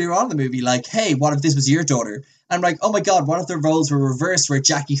says earlier on in the movie, like, hey, what if this was your daughter? And I'm like, oh my god, what if the roles were reversed, where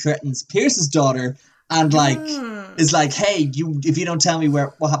Jackie threatens Pierce's daughter, and like is like, hey, if you don't tell me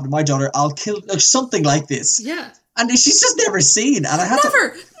what happened to my daughter, I'll kill, like, something like this. Yeah. And she's just never seen. And I had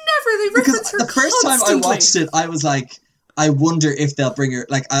never. They reference her the first constantly. time I watched it, I was like, I wonder if they'll bring her.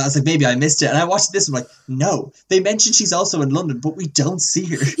 Like, I was like, maybe I missed it. And I watched this, and I'm like, no. They mentioned she's also in London, but we don't see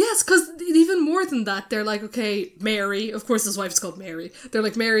her. Yes, because even more than that, they're like, okay, Mary. Of course, his wife's called Mary. They're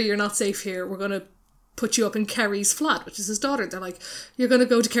like, Mary, you're not safe here. We're gonna put you up in Kerry's flat, which is his daughter. They're like, you're going to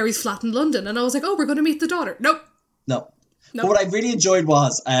go to Kerry's flat in London. And I was like, oh, we're going to meet the daughter. Nope. No. But what I really enjoyed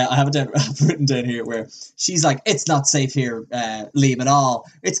was, I have it written down here, where she's like, it's not safe here, Liam, at all.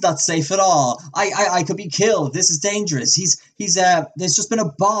 It's not safe at all. I could be killed. This is dangerous. There's just been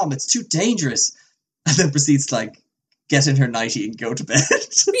a bomb. It's too dangerous. And then proceeds to, like, get in her nightie and go to bed.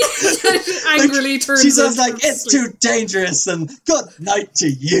 Angrily turns. She says, like, it's too dangerous, and good night to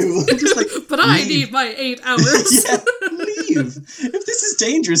you. Just like, but I need my 8 hours. Yeah, leave. If this is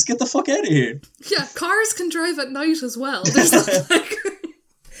dangerous, get the fuck out of here. Yeah, cars can drive at night as well. There's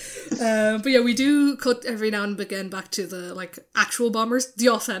but yeah, we do cut every now and again back to the like actual bombers, the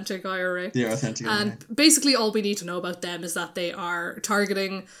authentic IRA. The authentic IRA. And basically all we need to know about them is that they are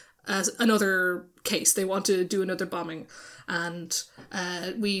targeting another case. They want to do another bombing. And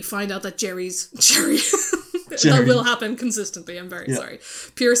we find out that Jerry. That will happen consistently, I'm very sorry.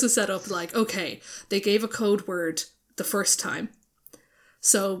 Pierce is set up like, okay, they gave a code word the first time.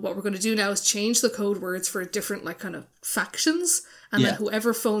 So what we're going to do now is change the code words for different like kind of factions. And then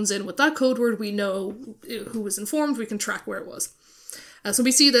whoever phones in with that code word, we know who was informed, we can track where it was. So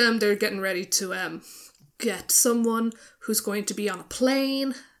we see them, they're getting ready to get someone who's going to be on a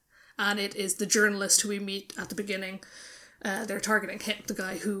plane. And it is the journalist who we meet at the beginning. They're targeting him, the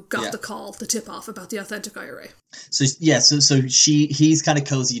guy who got the call, the tip-off about the authentic IRA. So he's kind of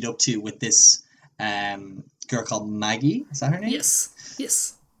cozied up to with this girl called Maggie. Is that her name?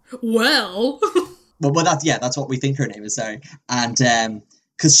 Yes. Well, that's what we think her name is. Sorry, and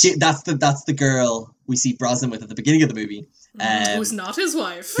because that's the girl we see Brosnan with at the beginning of the movie, who's not his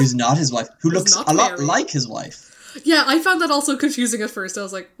wife. Who looks a lot like his wife. Yeah, I found that also confusing at first. I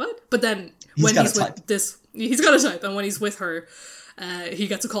was like, what? But then when he's with this, he's got a type, and when he's with her, he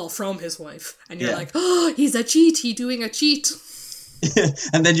gets a call from his wife, and you're like, oh, he's a cheat. He's doing a cheat.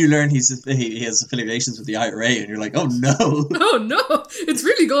 And then you learn he has affiliations with the IRA, and you're like, oh no. Oh no, it's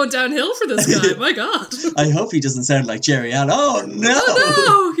really going downhill for this guy. My God. I hope he doesn't sound like Jerry Allen. Oh no. Oh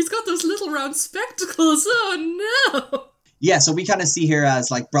no, he's got those little round spectacles. Oh no. Yeah, so we kind of see her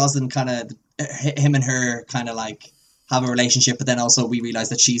as like Brosnan kind of, him and her kind of like have a relationship, but then also we realise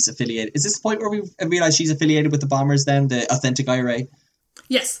that she's affiliated. Is this the point where we realise she's affiliated with the bombers then, the authentic IRA?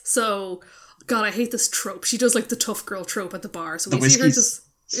 Yes, so, God, I hate this trope. She does like the tough girl trope at the bar. So we see her just,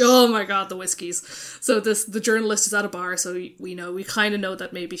 oh my God, the whiskeys. So the journalist is at a bar, so we kind of know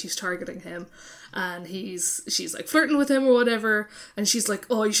that maybe she's targeting him. And she's like flirting with him or whatever, and she's like,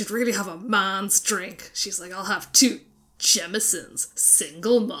 oh, you should really have a man's drink. She's like, I'll have 2 Jamesons,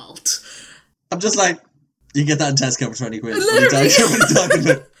 single malt. I'm just like, you get that in Tesco for 20 quid. Literally. What are you talking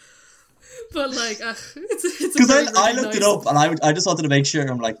about? But like, it's because I looked it up, and I just wanted to make sure.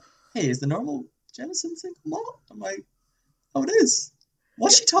 I'm like, hey, is the normal Jameson single malt? I'm like, oh, it is.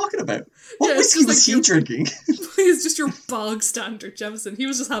 What's she talking about? What whiskey was he drinking? He's just your bog standard Jameson. He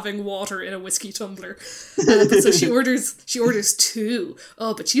was just having water in a whiskey tumbler. So she orders 2.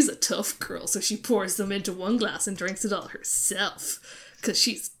 Oh, but she's a tough girl, so she pours them into one glass and drinks it all herself because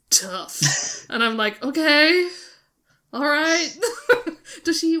she's tough. And I'm like, okay, all right.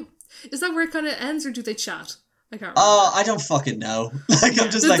 Is that where it kind of ends, or do they chat? I can't remember. I don't fucking know. Like, I'm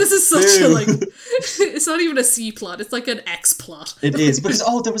just like, this is such a, like, it's not even a C plot, it's like an X plot. It is, because,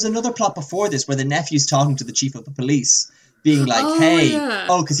 there was another plot before this where the nephew's talking to the chief of the police, being like,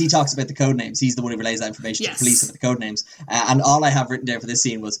 because he talks about the code names. He's the one who relays that information to the police about the code names. And all I have written down for this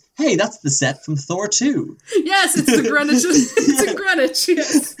scene was, hey, that's the set from Thor 2. Yes, it's the Greenwich. It's in Greenwich,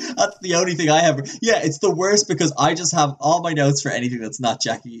 yes. That's the only thing I have. Yeah, it's the worst because I just have all my notes for anything that's not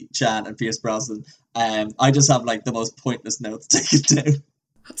Jackie Chan and Pierce Brosnan. I just have like the most pointless notes taken down.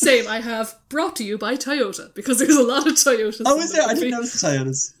 Same, I have brought to you by Toyota, because there's a lot of Toyotas. Oh, is there? I didn't notice the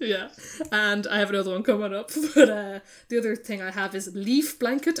Toyotas. Yeah, and I have another one coming up, but the other thing I have is Leaf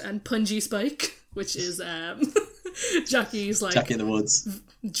Blanket and Punji Spike, which is Jackie's like... Jackie in the Woods.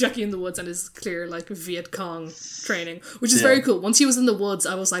 Jackie in the Woods and his clear like Viet Cong training, which is very cool. Once he was in the woods,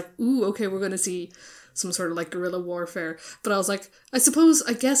 I was like, ooh, okay, we're going to see some sort of like guerrilla warfare. But I was like, I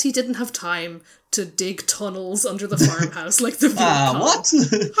guess he didn't have time to dig tunnels under the farmhouse like the Viet Cong. What?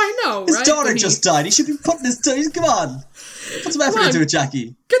 I know, his right? His daughter just died. He should be putting his... Come on. Put some effort into it,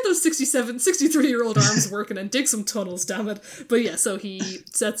 Jackie. Get those 63-year-old arms working and dig some tunnels, damn it. But yeah, so he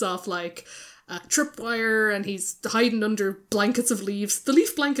sets off like a tripwire and he's hiding under blankets of leaves. The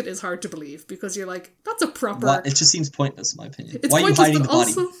leaf blanket is hard to believe because you're like, that's a proper... What? It just seems pointless in my opinion. Why are you hiding the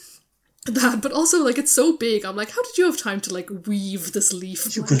body? But also, like, it's so big. I'm like, how did you have time to, like, weave this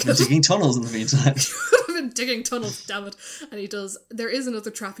leaf? You could have been digging tunnels in the meantime. You could have been digging tunnels, damn it. And he does. There is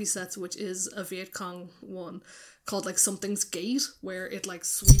another trap he sets, which is a Viet Cong one called, like, Something's Gate, where it, like,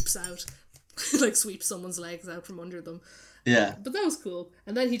 sweeps out, like, sweeps someone's legs out from under them. Yeah. But that was cool.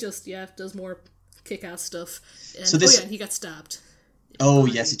 And then he just, does more kick-ass stuff. And, so and he gets stabbed. Oh,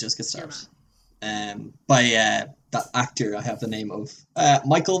 yes, he just gets stabbed. By that actor, I have the name of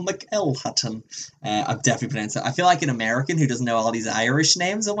Michael McElhatton. I've definitely pronounced it. I feel like an American who doesn't know all these Irish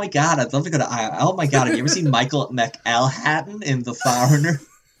names. Oh my god, I'd love to go to Ireland. Oh my god, have you ever seen Michael McElhatton in The Foreigner?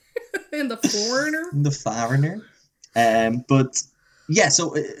 In The Foreigner? In The Foreigner. But yeah,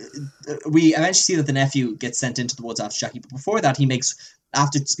 so we eventually see that the nephew gets sent into the woods after Jackie. But before that,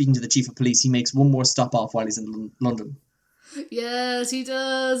 after speaking to the chief of police, he makes one more stop off while he's in London. Yes, he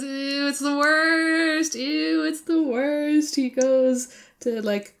does. Ew, it's the worst. Ew, it's the worst. He goes to,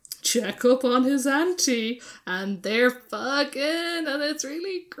 like, check up on his auntie, and they're fucking, and it's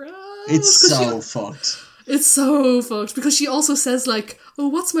really gross. It's so fucked. It's so fucked, because she also says, like, oh,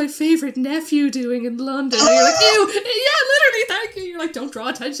 what's my favourite nephew doing in London? And you're like, ew, yeah, literally, thank you. You're like, don't draw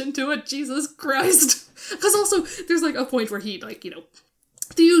attention to it, Jesus Christ. Because also, there's, like, a point where he, like, you know,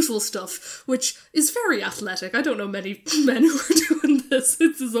 the usual stuff, which is very athletic. I don't know many men who are doing this.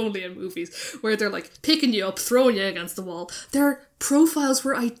 This is only in movies, where they're, like, picking you up, throwing you against the wall. Their profiles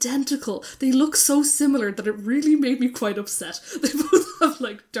were identical. They look so similar that it really made me quite upset. They both have,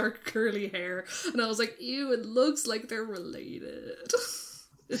 like, dark curly hair. And I was like, ew, it looks like they're related.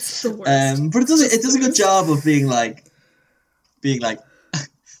 It's the worst. But it does a good job of being like,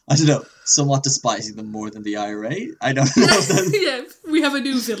 I don't know, somewhat despising them more than the IRA. I don't know. Yeah, we have a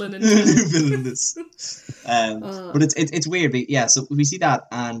new villain in a new villain in this. But it's weird. But yeah, so we see that,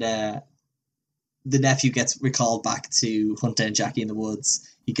 and the nephew gets recalled back to hunt down Jackie in the woods.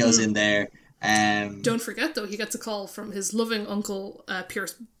 He goes in there. Don't forget, though, he gets a call from his loving uncle,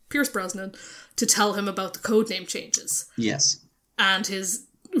 Pierce Brosnan, to tell him about the codename changes. Yes. And his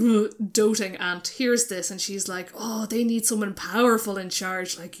doting aunt hears this, and she's like, oh, they need someone powerful in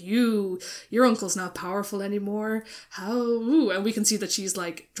charge, like you. Your uncle's not powerful anymore. How? Ooh. And we can see that she's,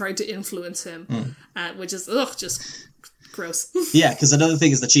 like, trying to influence him, which is, just gross. Yeah, because another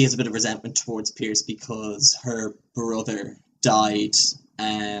thing is that she has a bit of resentment towards Pierce because her brother died.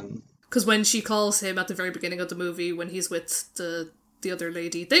 Because when she calls him at the very beginning of the movie, when he's with the other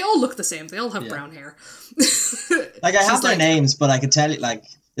lady, they all look the same. They all have brown hair. Like, I have their names, but I could tell you, like,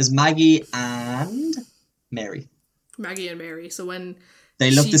 there's Maggie and Mary. Maggie and Mary. So when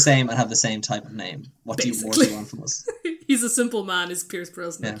they look the same and have the same type of name, what do you want from us? He's a simple man, is Pierce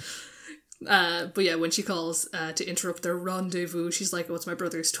Brosnan. Yeah. But yeah, when she calls to interrupt their rendezvous, she's like, "Oh, it's my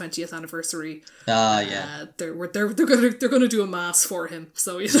brother's 20th anniversary." Yeah. They're gonna do a mass for him.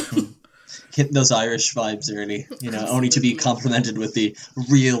 So you know. Hitting those Irish vibes early, you know, absolutely. Only to be complimented with the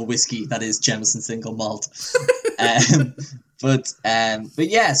real whiskey that is Jameson single malt. But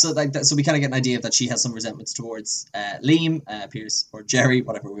yeah, so like that, so we kind of get an idea that she has some resentments towards Liam, Pierce, or Jerry,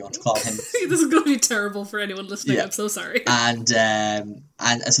 whatever we want to call him. This is going to be terrible for anyone listening. Yeah. I'm so sorry. And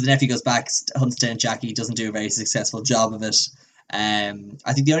so the nephew goes back, hunts down Jackie, doesn't do a very successful job of it.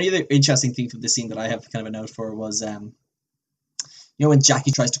 I think the only other interesting thing from this scene that I have kind of a note for was you know, when Jackie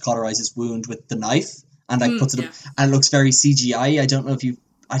tries to cauterize his wound with the knife and like puts it up, and it looks very CGI. I don't know, it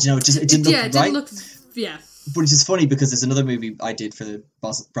didn't look right. Didn't look, yeah. But it's just funny because there's another movie I did for the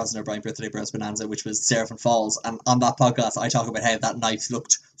Brosnan O'Brien Birthday Bros Bonanza, which was Seraphim Falls, and on that podcast I talk about how that knife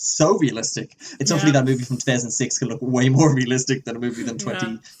looked so realistic. It's hopefully that movie from 2006 can look way more realistic than a movie than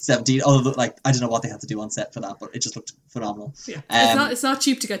 2017. Although, like, I don't know what they had to do on set for that, but it just looked phenomenal. Yeah, it's not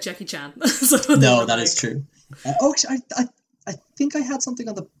cheap to get Jackie Chan. No, that is true. I think I had something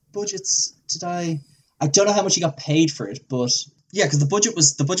on the budgets. Did I? I don't know how much he got paid for it, but yeah, because the budget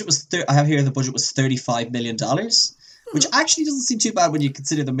was I have here the budget was $35 million, which actually doesn't seem too bad when you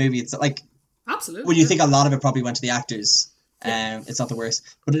consider the movie. It's like, absolutely, when you think a lot of it probably went to the actors. It's not the worst,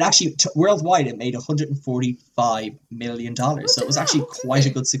 but it actually worldwide it made $145 million, so it was actually quite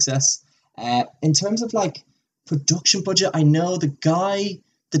a good success. In terms of like production budget, I know the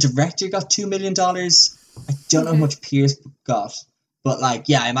director got $2 million. I don't know how much Pierce got, but like,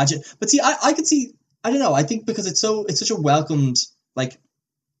 yeah, I imagine. But see, I could see. I don't know. I think because it's such a welcomed, like,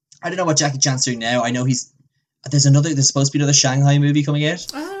 I don't know what Jackie Chan's doing now. I know there's supposed to be another Shanghai movie coming out.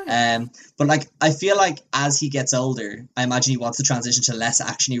 But like, I feel like as he gets older, I imagine he wants to transition to less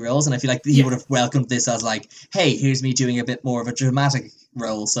actiony roles, and I feel like he would have welcomed this as like, hey, here's me doing a bit more of a dramatic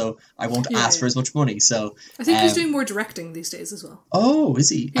role, so I won't ask for as much money. So I think he's doing more directing these days as well. Oh, is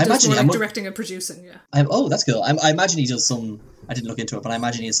he? I imagine more like directing and producing. Yeah. Oh, that's cool. I imagine he does some. I didn't look into it, but I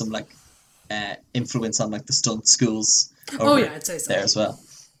imagine he has some like influence on like the stunt schools. I'd say so. There as well.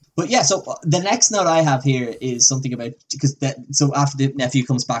 But yeah, so the next note I have here is something about, so after the nephew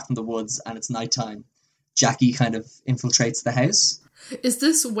comes back from the woods and it's nighttime, Jackie kind of infiltrates the house. Is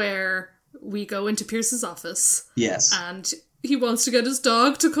this where we go into Pierce's office? Yes. And he wants to get his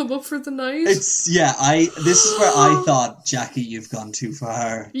dog to come up for the night? This is where I thought, Jackie, you've gone too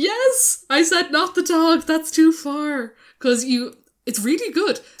far. Yes! I said not the dog, that's too far. Because it's really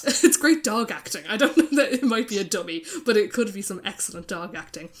good. It's great dog acting. I don't know that it might be a dummy, but it could be some excellent dog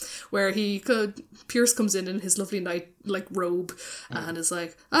acting. Where Pierce comes in his lovely night like robe and is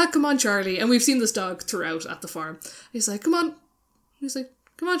like, come on, Charlie. And we've seen this dog throughout at the farm. He's like, come on. He's like,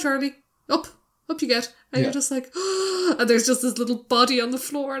 come on, Charlie. Up you get. And you're just like, and there's just this little body on the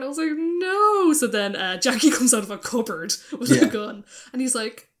floor. And I was like, no. So then Jackie comes out of a cupboard with a gun. And he's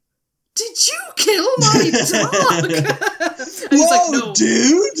like, did you kill my dog? And he's like, Whoa, no.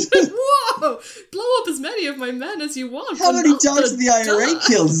 dude! Whoa! Blow up as many of my men as you want. How but many not dogs did the IRA dog."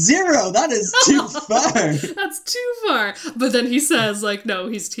 kill? 0! That is too far! That's too far. But then he says, like, no,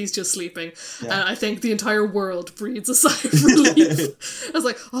 he's just sleeping. Yeah. And I think the entire world breathes a sigh of relief. I was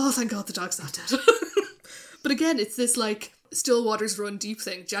like, oh, thank God the dog's not dead. But again, it's this, like, still waters run deep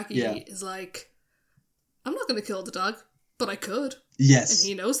thing. Jackie is like, I'm not going to kill the dog, but I could. Yes. And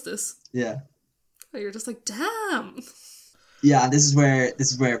he knows this. Yeah. And you're just like, damn. Yeah, this is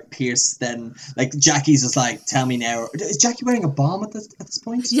where Pierce then, like, Jackie's just like, tell me now. Is Jackie wearing a bomb at this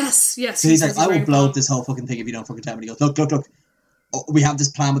point? Yes. So he's like, I will wearing blow bomb. up this whole fucking thing if you don't fucking tell me. He goes, look. Oh, we have this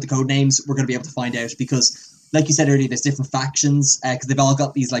plan with the code names. We're going to be able to find out because, like you said earlier, there's different factions because they've all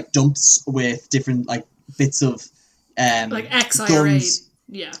got these, like, dumps with different, like, bits of like ex-IRA. guns.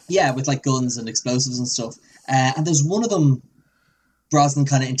 Yeah, with, like, guns and explosives and stuff. And there's one of them Brosnan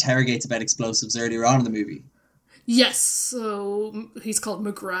kind of interrogates about explosives earlier on in the movie. Yes, so he's called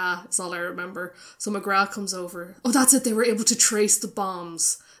McGrath, that's all I remember. So McGrath comes over. Oh, that's it, they were able to trace the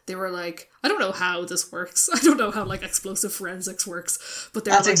bombs. They were like, I don't know how this works. I don't know how, like, explosive forensics works. But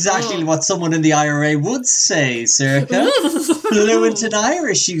That's like, exactly what someone in the IRA would say, Circa. Fluent in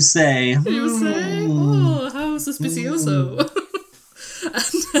Irish, you say. You say? Oh, how suspicioso.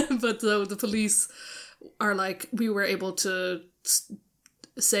 But the police are like, we were able to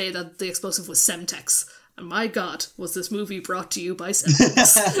say that the explosive was Semtex. And my God, was this movie brought to you by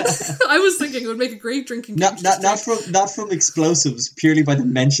Semtex? I was thinking it would make a great drinking game. Not from explosives, purely by the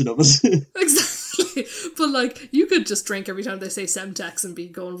mention of it. Exactly. But, like, you could just drink every time they say Semtex and be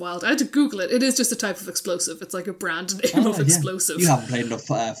going wild. I had to Google it. It is just a type of explosive. It's like a brand name of explosive. You haven't played enough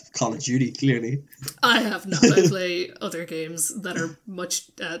Call of Duty, clearly. I have not. I play other games that are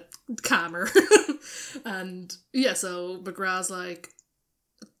much calmer. And, yeah, so McGrath's like,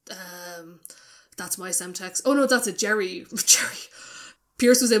 that's my Semtex. Oh no, that's it. Jerry.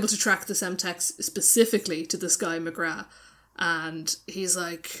 Pierce was able to track the Semtex specifically to this guy McGrath, and he's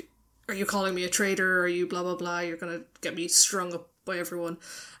like, "Are you calling me a traitor? Are you blah blah blah? You're gonna get me strung up by everyone."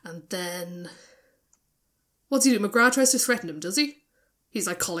 And then, what's he do? McGrath tries to threaten him. Does he? He's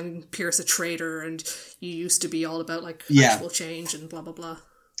like calling Pierce a traitor, and you used to be all about like actual change and blah blah blah.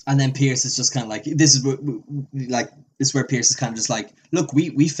 And then Pierce is just kind of like, this is where Pierce is kind of just like, look,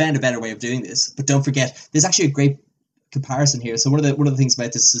 we found a better way of doing this, but don't forget, there's actually a great comparison here. So one of the things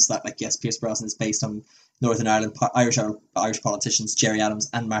about this is that, like, yes, Pierce Brosnan is based on Northern Ireland Irish politicians Gerry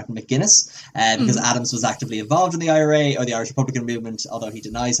Adams and Martin McGuinness, because Adams was actively involved in the IRA or the Irish Republican movement, although he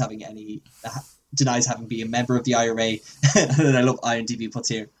denies having been a member of the IRA. And I love IMDb puts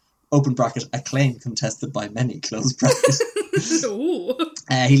here, open bracket, a claim contested by many, close bracket.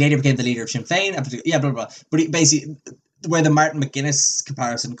 He later became the leader of Sinn Féin. Blah, blah, blah. But he basically, where the Martin McGuinness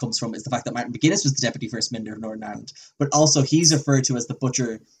comparison comes from is the fact that Martin McGuinness was the Deputy First Minister of Northern Ireland, but also he's referred to as the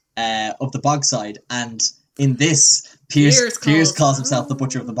butcher of the Bogside. And in this, Pierce calls himself the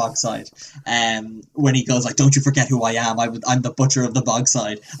butcher of the Bogside. When he goes like, "Don't you forget who I am? I'm the butcher of the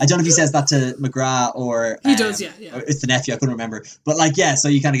Bogside." I don't know if he says that to McGrath or he does, yeah. Or it's the nephew. I couldn't remember, but like, yeah. So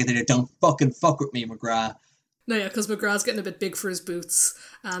you kind of get the idea. Don't fucking fuck with me, McGrath. No, yeah, because McGrath's getting a bit big for his boots,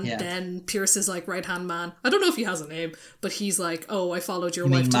 and then Pierce is like right-hand man. I don't know if he has a name, but he's like, "Oh, I followed your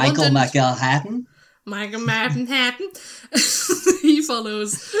wife to London." Michael McElhatton? Michael Martin Hatton. He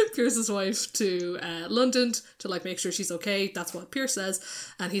follows Pierce's wife to London to like make sure she's okay. That's what Pierce says,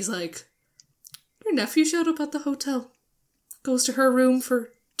 and he's like, "Your nephew showed up at the hotel. Goes to her room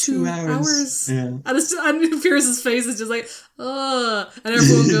for 2 hours." Yeah. And Pierce's face is just like, "Oh," and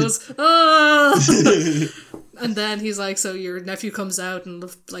everyone goes, "Oh." And then he's like, "So your nephew comes out, and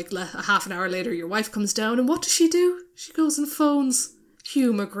like a half an hour later, your wife comes down, and what does she do? She goes and phones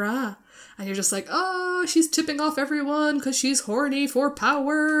Hugh McGrath." And you're just like, "Oh, she's tipping off everyone because she's horny for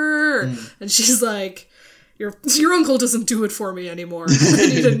power." And she's like, your uncle doesn't do it for me anymore. I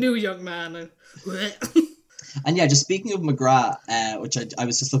need a new young man. And yeah, just speaking of McGrath, which I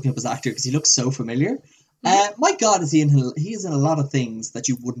was just looking up his actor because he looks so familiar. My God, he is in a lot of things that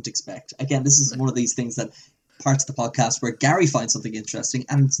you wouldn't expect. Again, this is one of these things that parts of the podcast where Gary finds something interesting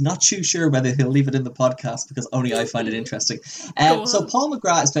and it's not too sure whether he'll leave it in the podcast because only I find it interesting. So Paul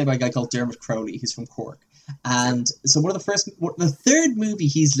McGrath is played by a guy called Dermot Crowley, who's from Cork. And so the third movie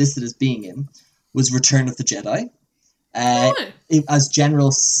he's listed as being in was Return of the Jedi. As General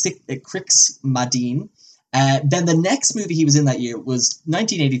Crix Madine. Then the next movie he was in that year was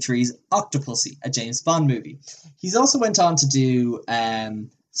 1983's Octopussy, a James Bond movie. He's also went on to do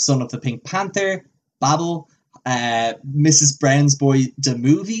Son of the Pink Panther, Babel, Mrs. Brown's Boy, the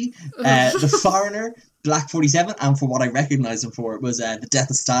movie, The Foreigner, Black 47, and for what I recognised him for was The Death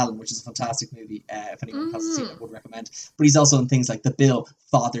of Stalin, which is a fantastic movie. If anyone hasn't seen it, I would recommend. But he's also in things like The Bill,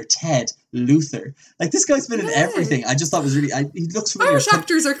 Father Ted, Luther. Like, this guy's been in everything. I just thought it was really... he looks familiar. Irish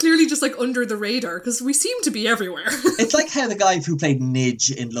actors are clearly just like under the radar because we seem to be everywhere. It's like how the guy who played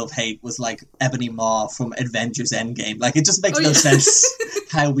Nidge in Love Hate was like Ebony Maw from Avengers Endgame. Like, it just makes no sense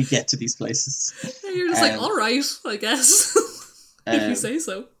how we get to these places. You're just like, all right, I guess. If you say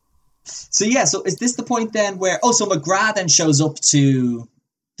so. So yeah, so is this the point then where... Oh, so McGrath then shows up to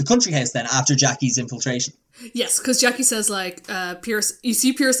the country house then after Jackie's infiltration. Yes, because Jackie says, like, Pierce... You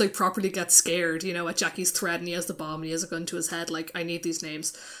see Pierce, like, properly get scared, you know, at Jackie's threat, and he has the bomb, and he has a gun to his head, like, I need these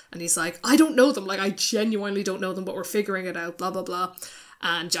names. And he's like, I don't know them, like, I genuinely don't know them, but we're figuring it out, blah, blah, blah.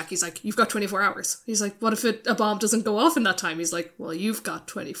 And Jackie's like, you've got 24 hours. He's like, what if a bomb doesn't go off in that time? He's like, well, you've got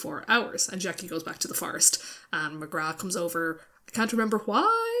 24 hours. And Jackie goes back to the forest, and McGrath comes over. I can't remember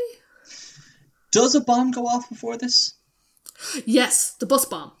why. Does a bomb go off before this? Yes, the bus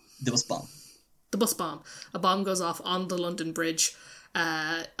bomb. The bus bomb. The bus bomb. A bomb goes off on the London Bridge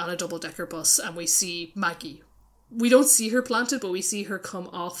on a double-decker bus, and we see Maggie. We don't see her planted, but we see her come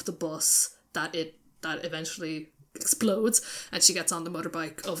off the bus that eventually explodes, and she gets on the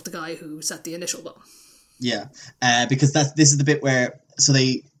motorbike of the guy who set the initial bomb. Yeah, because this is the bit where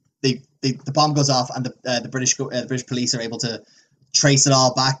the bomb goes off, and the British police are able to trace it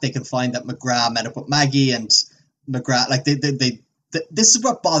all back. They can find that McGrath met up with Maggie, and McGrath, like, this is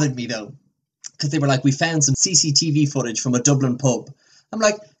what bothered me though, because they were like, we found some CCTV footage from a Dublin pub. I'm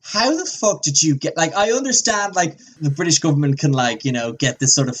like, how the fuck did you get... Like, I understand, like, the British government can, like, you know, get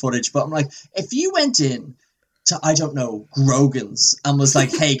this sort of footage, but I'm like, if you went in to, I don't know, Grogan's and was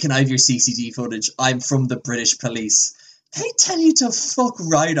like, hey, can I have your CCTV footage? I'm from the British police. They tell you to fuck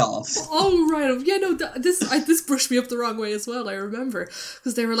right off. Oh, right off. Yeah, no, this brushed me up the wrong way as well, I remember.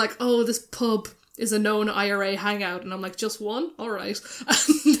 Because they were like, oh, this pub is a known IRA hangout. And I'm like, just one? All right.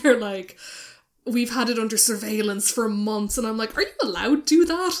 And they're like, we've had it under surveillance for months. And I'm like, are you allowed to do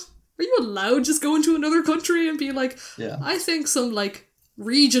that? Are you allowed just go into another country and be like, yeah, I think some, like,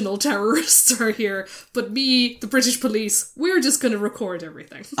 regional terrorists are here, but me, the British police, we're just going to record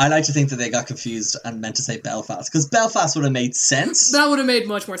everything. I like to think that they got confused and meant to say Belfast, because Belfast would have made sense. That would have made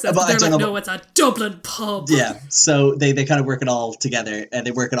much more sense, but they're like, no, it's a Dublin pub. Yeah, so they kind of work it all together, and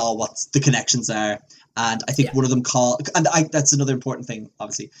they work it all what the connections are, and I think one of them that's another important thing,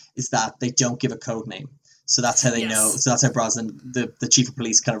 obviously, is that they don't give a code name. So that's how they know. So that's how Brosnan, the chief of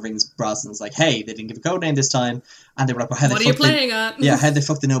police, kind of rings Brosnan's like, hey, they didn't give a code name this time. And they were like, well, what are you playing at? Yeah, how the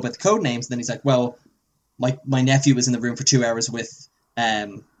fuck they know about the code names? And then he's like, well, my nephew was in the room for 2 hours with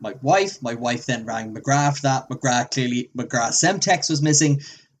my wife. My wife then rang McGrath for that. McGrath's Semtex was missing.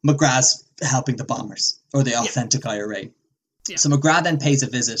 McGrath's helping the bombers, or the authentic IRA. Yeah. So McGrath then pays a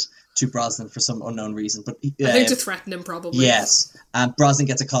visit to Brosnan for some unknown reason. But I think to threaten him, probably. Yes. And Brosnan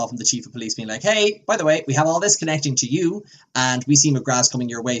gets a call from the chief of police being like, hey, by the way, we have all this connecting to you, and we see McGrath's coming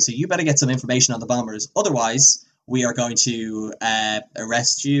your way, so you better get some information on the bombers. Otherwise, we are going to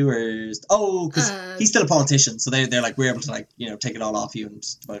arrest you, because he's still a politician, so they're like, we're able to, like, you know, take it all off you and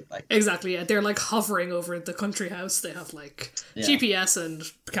just about, like... Exactly, yeah. They're like hovering over the country house. They have like GPS and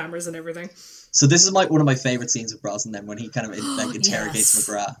cameras and everything. So this is one of my favourite scenes with Brosnan then, when he kind of interrogates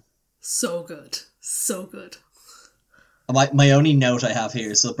McGrath. So good. So good. My only note I have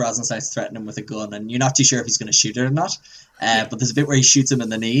here is so Brosnan starts threatening him with a gun, and you're not too sure if he's going to shoot it or not. But there's a bit where he shoots him in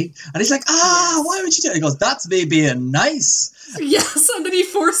the knee, and he's like, why would you do it? He goes, that's me being nice. Yes, and then he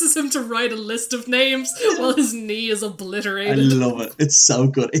forces him to write a list of names while his knee is obliterated. I love it. It's so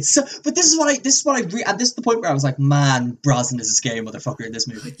good. But this is what I agree. And this is the point where I was like, man, Brosnan is a scary motherfucker in this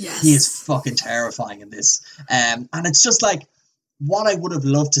movie. Yes. He is fucking terrifying in this. And it's just like, what I would have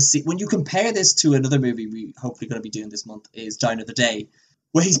loved to see, when you compare this to another movie we hopefully going to be doing this month, is Dine of the Day,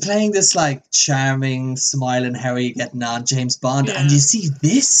 where he's playing this, like, charming, smiling, how are you getting on, James Bond, and you see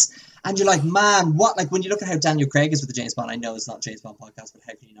this, and you're like, man, what, like, when you look at how Daniel Craig is with the James Bond, I know it's not a James Bond podcast, but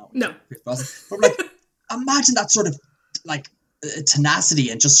how can you know? No. But, like, imagine that sort of, like,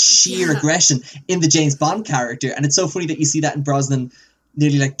 tenacity and just sheer aggression in the James Bond character, and it's so funny that you see that in Brosnan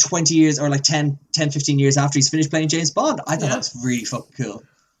nearly like 20 years or like 10, 15 years after he's finished playing James Bond. I thought that was really fucking cool.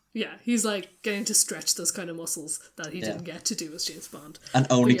 Yeah, he's like getting to stretch those kind of muscles that he didn't get to do as James Bond. And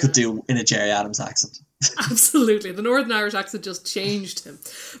only could do in a Jerry Adams accent. Absolutely. The Northern Irish accent just changed him.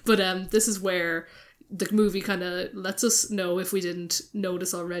 But this is where the movie kind of lets us know, if we didn't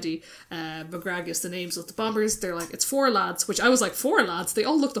notice already. McGrath gives the names of the bombers. They're like, it's 4 lads, which I was like, 4 lads? They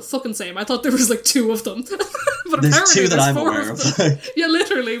all look the fucking same. I thought there was like 2 of them. But there's 2 that I'm aware of. Yeah,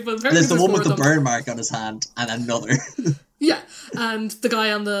 literally. But there's the one with the burn mark on his hand and another. Yeah, and the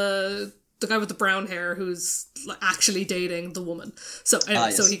guy on the the guy with the brown hair who's like actually dating the woman. So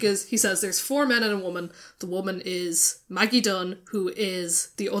anyway, yes. so he says there's 4 men and a woman. The woman is Maggie Dunn, who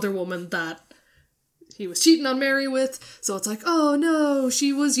is the other woman that he was cheating on Mary with. So it's like, oh no,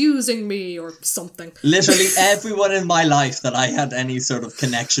 she was using me or something. Literally everyone in my life that I had any sort of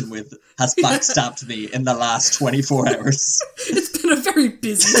connection with has backstabbed me in the last 24 hours. It's been a very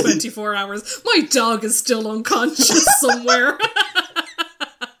busy 24 hours. My dog is still unconscious somewhere.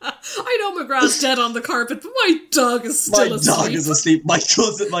 I know McGrath's dead on the carpet, but my dog is still asleep. My dog is asleep.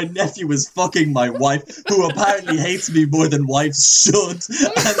 My nephew is fucking my wife, who apparently hates me more than wives should.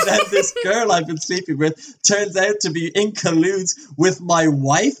 And then this girl I've been sleeping with turns out to be in colludes with my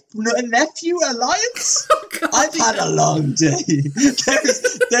wife-nephew alliance. Oh, God, I've had a long day.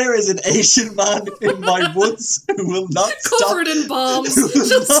 There is an Asian man in my woods who will not covered in bombs. Who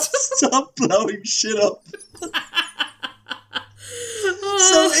will not stop blowing shit up.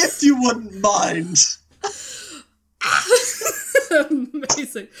 So if you wouldn't mind.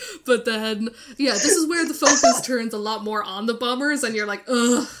 Amazing. But then, yeah, this is where the focus turns a lot more on the bombers, and you're like,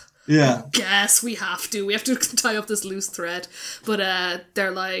 ugh. Yeah. Guess we have to tie up this loose thread. But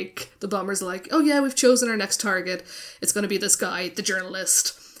they're like, the bombers are like, oh yeah, we've chosen our next target. It's going to be this guy, the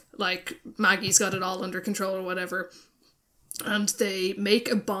journalist. Like, Maggie's got it all under control or whatever. And they make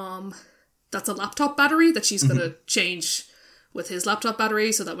a bomb that's a laptop battery that she's going to change with his laptop battery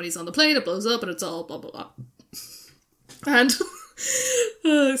so that when he's on the plane it blows up and it's all blah blah blah. And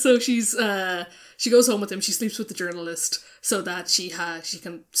so she goes home with him. She sleeps with the journalist so that she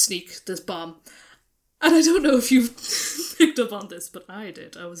can sneak this bomb. And I don't know if you've picked up on this, but I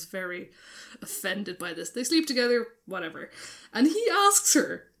did. I was very offended by this. They sleep together, whatever. And he asks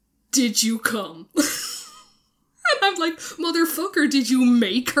her, "Did you come?" And I'm like, motherfucker, did you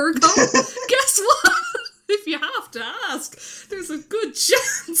make her come? Guess what? If you have to ask, there's a good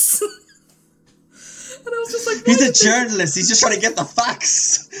chance. And I was just like, he's a journalist. He's just trying to get the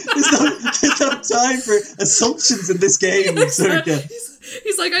facts. There's no time for assumptions in this game.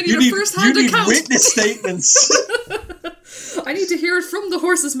 He's like, I need a first-hand account. Witness statements. I need to hear it from the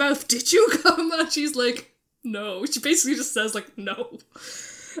horse's mouth. Did you come? And she's like, no. She basically just says, like, no.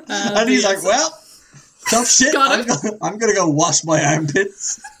 And he's like, well, tough shit. I'm going to go wash my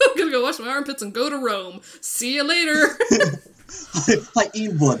armpits. I'm going to go wash my armpits and go to Rome. See you later. Hi,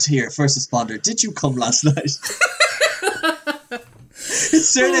 Ian Wood here, first responder. Did you come last night? His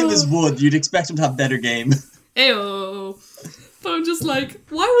surname is Wood. You'd expect him to have better game. Ayo. But I'm just like,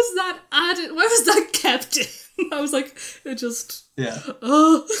 why was that added? Why was that kept in? I was like, it just... Yeah.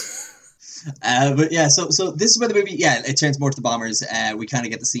 Oh. But yeah, so this is where the movie, it turns more to the bombers. We kind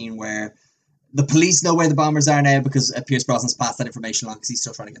of get the scene where the police know where the bombers are now because Pierce Brosnan's passed that information along because he's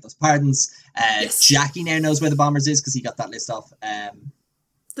still trying to get those pardons. Yes. Jackie now knows where the bombers is because he got that list off.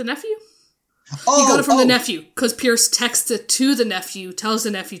 The nephew? Oh, he got it from the nephew because Pierce texts it to the nephew, tells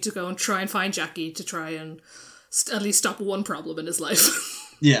the nephew to go and try and find Jackie to try and at least stop one problem in his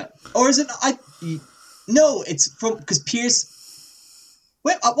life. Yeah. Or is it... No, it's from... Because Pierce...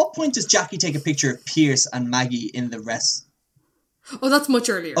 Wait, at what point does Jackie take a picture of Pierce and Maggie in the rest... Oh, that's much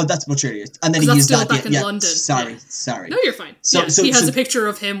earlier. Oh, that's much earlier. And then he that's used still that... back in yeah, London. Sorry. No, you're fine. So he has a picture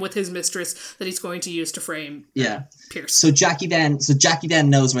of him with his mistress that he's going to use to frame Pierce. So Jackie then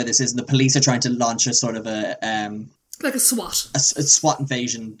knows where this is, and the police are trying to launch a sort of like a SWAT. A SWAT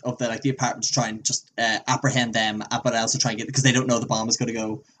invasion of the apartment to try and just apprehend them, but also try and get... Because they don't know the bomb is going to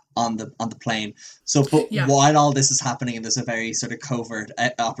go on the plane. So, while all this is happening and there's a very sort of covert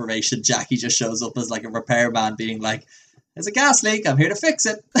operation, Jackie just shows up as like a repairman being like, "There's a gas leak, I'm here to fix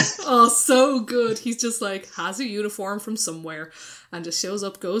it." Oh, so good. He's just like, has a uniform from somewhere and just shows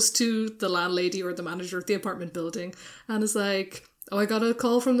up, goes to the landlady or the manager of the apartment building and is like, "Oh, I got a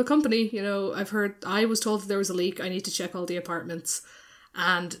call from the company. You know, I was told that there was a leak. I need to check all the apartments."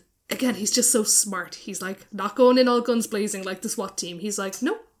 And again, he's just so smart. He's like, not going in all guns blazing like the SWAT team. He's like,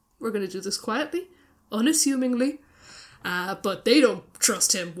 "No, we're going to do this quietly, unassumingly." But they don't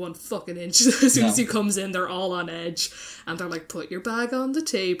trust him one fucking inch. As soon as he comes in, they're all on edge. And they're like, "Put your bag on the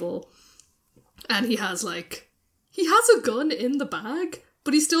table." And he has a gun in the bag,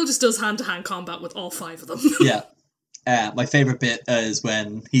 but he still just does hand-to-hand combat with all 5 of them. Yeah. My favourite bit is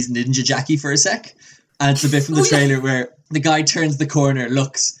when he's Ninja Jackie for a sec. And it's a bit from the trailer where the guy turns the corner,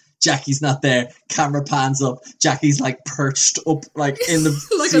 looks, Jackie's not there, camera pans up, Jackie's like perched up like in the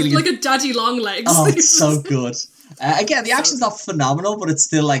ceiling. like a daddy long legs. Oh, it's so good. Again, the action's not phenomenal, but it's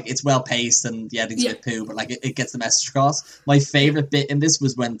still like, it's well paced and the editing's a bit poo, but like it gets the message across. My favourite bit in this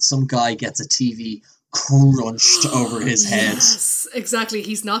was when some guy gets a TV crunched over his head. Yes, exactly.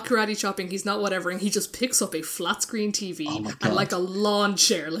 He's not karate chopping, he's not whatevering, he just picks up a flat screen TV and like a lawn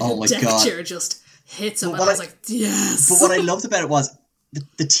chair, like a deck chair, just hits him. And I was like, yes. But what I loved about it was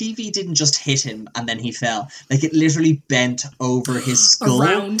the TV didn't just hit him and then he fell. Like, it literally bent over his skull.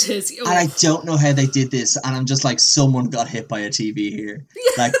 Around his... And I don't know how they did this. And I'm just like, someone got hit by a TV here.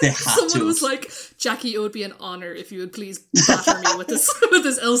 Yeah. Like, they had to. Someone was like, Jackie, it would be an honour if you would please batter me with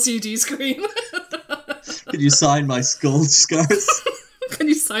this LCD screen. Can you sign my skull scars? Can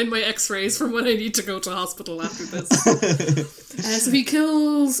you sign my x-rays from when I need to go to hospital after this? So he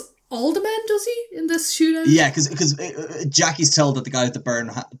kills... all the men, does he, in this shootout? Yeah, because Jackie's told that the guy with the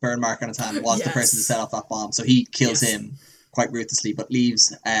burn mark on his hand was the person to set off that bomb, so he kills him quite ruthlessly, but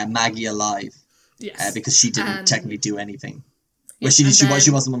leaves Maggie alive. Yes. Because she didn't technically do anything. Well, Yes,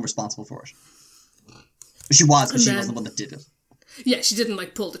 she wasn't the one responsible for it. She was, but she wasn't the one that did it. Yeah, she didn't,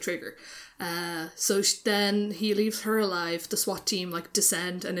 like, pull the trigger. So then he leaves her alive, the SWAT team, like,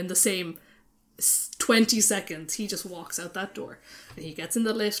 descend, and in the same 20 seconds, he just walks out that door. And he gets in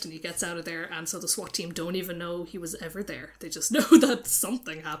the lift and he gets out of there, and so the SWAT team don't even know he was ever there. They just know that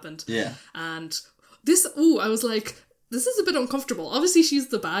something happened. Yeah. And this, I was like, this is a bit uncomfortable. Obviously, she's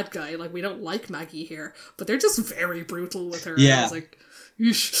the bad guy. Like, we don't like Maggie here, but they're just very brutal with her. Yeah. And I was like,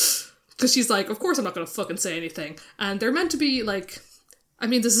 because she's like, of course I'm not going to fucking say anything. And they're meant to be like, I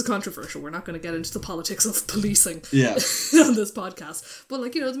mean, this is controversial. We're not going to get into the politics of policing on this podcast. But,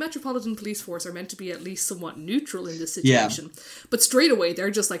 like, you know, the Metropolitan Police Force are meant to be at least somewhat neutral in this situation. Yeah. But straight away, they're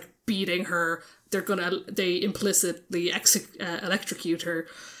just, like, beating her. They implicitly electrocute her.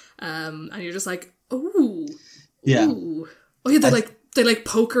 And you're just like, ooh. Yeah. Ooh. Oh, yeah, they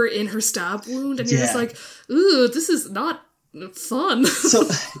poke her in her stab wound. And you're just like, ooh, this is not fun. So,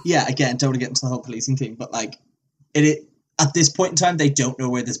 yeah, again, don't want to get into the whole policing thing, but, like, it at this point in time, they don't know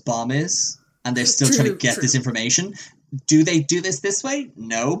where this bomb is, and they're still trying to get this information. Do they do this way?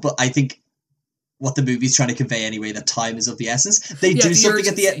 No, but I think what the movie's trying to convey anyway, that time is of the essence. They do something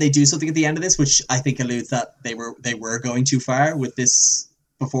at the end. They do something at the end of this, which I think alludes that they were going too far with this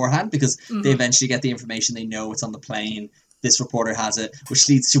beforehand, because they eventually get the information. They know it's on the plane. This reporter has it, which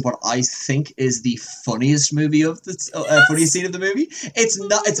leads to what I think is the funniest movie of the funniest scene of the movie. It's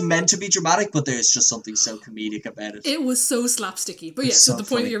not. It's meant to be dramatic, but there's just something so comedic about it. It was so slapsticky. But so the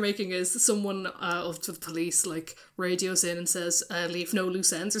point that you're making is someone of the police like radios in and says, "Leave no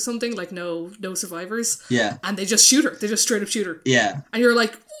loose ends" or something, like no survivors. Yeah. And they just shoot her. They just straight up shoot her. Yeah. And you're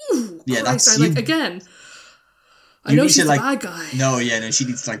like, ooh, yeah, Christ. that's like again. I know she's the bad guy. No, she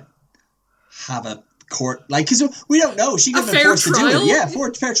needs to like have a court, like, because we don't know, she could have been forced to do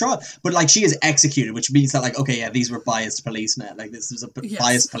it, fair trial, but like she is executed, which means that like, okay, yeah, these were biased policemen, like this was a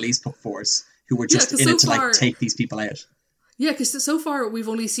biased police force who were just in it to like take these people out. Yeah, because so far we've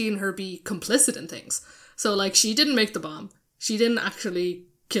only seen her be complicit in things. So like, she didn't make the bomb, she didn't actually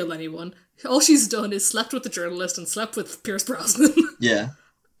kill anyone. All she's done is slept with the journalist and slept with Pierce Brosnan. Yeah.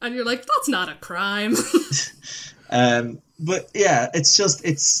 And you're like, that's not a crime. But yeah, it's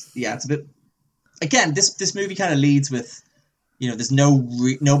a bit. Again, this movie kind of leads with, there's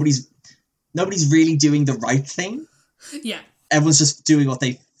nobody's really doing the right thing. Yeah. Everyone's just doing what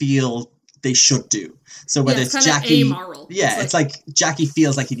they feel they should do. So whether it's Jackie, amoral. Yeah, it's like Jackie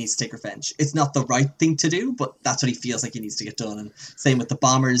feels like he needs to take revenge. It's not the right thing to do, but that's what he feels like he needs to get done. And same with the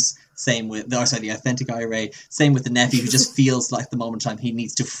bombers, same with the authentic IRA, same with the nephew who just feels like the moment in time he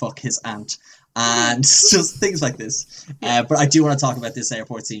needs to fuck his aunt. And just things like this. But I do want to talk about this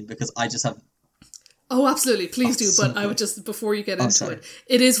airport scene because I just have... Oh, absolutely. Please do. But I would just, before you get into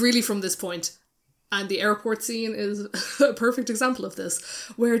it is really from this point, and the airport scene is a perfect example of this,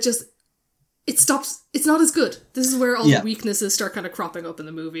 where it stops. It's not as good. This is where all the weaknesses start kind of cropping up in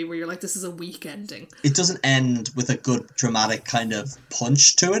the movie, where you're like, this is a weak ending. It doesn't end with a good dramatic kind of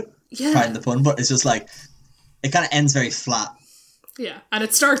punch to it. Yeah. Pardon the pun, but it's just like, it kind of ends very flat. Yeah, and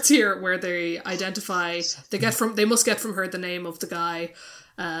it starts here where they identify, they must get from her the name of the guy,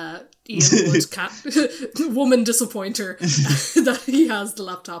 Ian Wood, woman disappointer, that he has the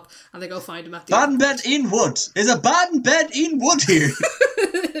laptop, and they go find him at the Baden-Bed Ian Wood. There's a Baden-Bed Ian Wood here.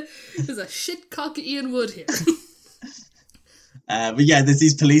 There's a shitcock Ian Wood here. But yeah, there's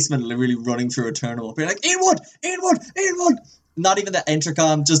these policemen really running through a terminal. They're like, Ian Wood, Ian Wood, Ian Wood. Not even the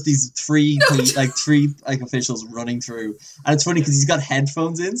intercom, just these three officials running through. And it's funny because he's got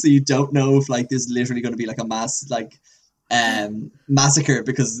headphones in, so you don't know if like there's literally going to be like a mass massacre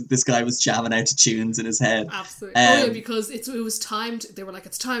because this guy was jamming out to tunes in his head. Absolutely. Because it was timed. They were like,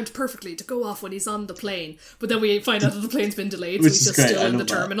 it's timed perfectly to go off when he's on the plane. But then we find out that the plane's been delayed, so he's just still in the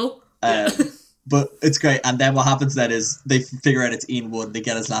terminal. But it's great. And then what happens then is they figure out it's Ian Wood. They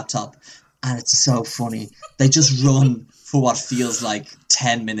get his laptop. and it's so funny. They just run for what feels like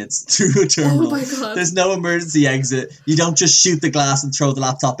 10 minutes through a terminal. Oh my God. There's no emergency exit. You don't just shoot the glass and throw the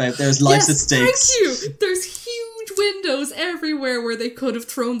laptop out. There's lives at stake. Thank you. There's huge windows everywhere where they could have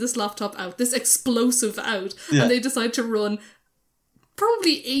thrown this laptop out, this explosive out, Yeah. and they decide to run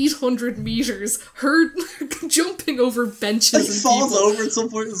probably 800 meters, her jumping over benches Like, and falls people. over at some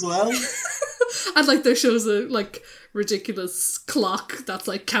point as well. And like there shows a like ridiculous clock that's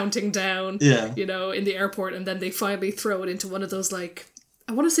like counting down, Yeah. you know, in the airport, and then they finally throw it into one of those like,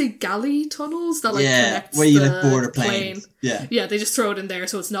 I want to say galley tunnels that like Yeah, connects where you the like board a plane. plane. Yeah. Yeah, they just throw it in there,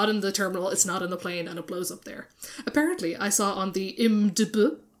 so it's not in the terminal, it's not in the plane, and it blows up there. Apparently, I saw on the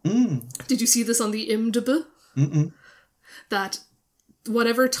IMDb. Did you see this on the IMDb? Mm-mm. That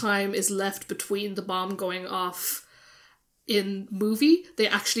whatever time is left between the bomb going off in movie, they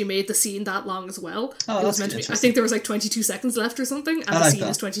actually made the scene that long as well. Oh, It was that's meant to be, I interesting. think there was like 22 seconds left or something, and I the like scene that.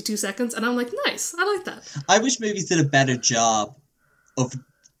 is 22 seconds, and I'm like, nice, I like that. I wish movies did a better job of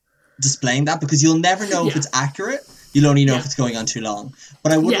displaying that, because you'll never know if Yeah. it's accurate. You'll only know Yeah. if it's going on too long.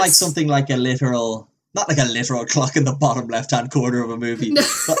 But I would like Yes. something like a literal, not like a literal clock in the bottom left-hand corner of a movie,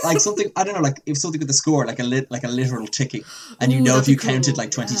 but like something, I don't know, like if something with the score, like a literal ticking, and you Ooh, know that'd if you be counted cool.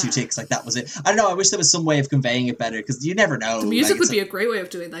 like 22 Yeah. ticks, like that was it. I don't know. I wish there was some way of conveying it better, because you never know. The music like, would it's be a great way of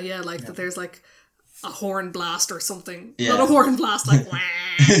doing that, yeah, like that there's like a horn blast or something. Yeah. Not a horn blast, like wah,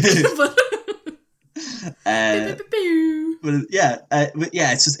 but But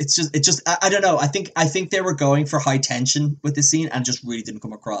yeah, it's just. I don't know. I think they were going for high tension with this scene and just really didn't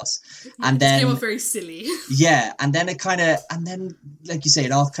come across. And it then came off very silly. yeah, and then like you say,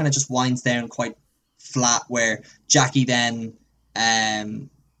 it all kind of just winds down quite flat, where Jackie then,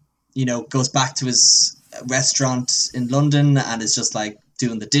 goes back to his restaurant in London and is just like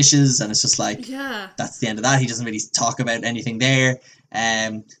doing the dishes, and it's just like Yeah. that's the end of that. He doesn't really talk about anything there.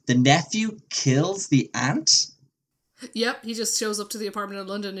 The nephew kills the aunt. Yep, he just shows up to the apartment in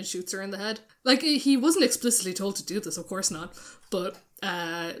London and shoots her in the head. Like, he wasn't explicitly told to do this, of course not, but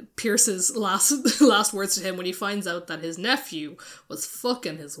Pierce's last words to him when he finds out that his nephew was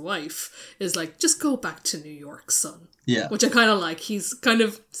fucking his wife is like, just go back to New York, son. Yeah. Which I kind of like. He's kind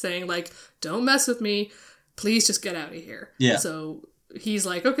of saying, like, don't mess with me, please just get out of here. Yeah. So he's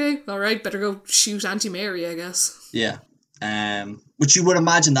like, okay, alright, better go shoot Auntie Mary, I guess. Yeah. Which you would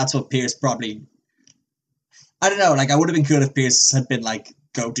imagine that's what Pierce probably. I don't know. Like, I would have been cool if Pierce had been like,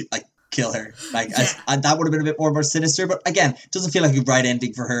 go do, like, kill her. Like, Yeah. that would have been a bit more sinister. But again, doesn't feel like a right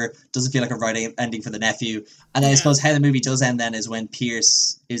ending for her. Doesn't feel like a right ending for the nephew. And then I Yeah. suppose how the movie does end then is when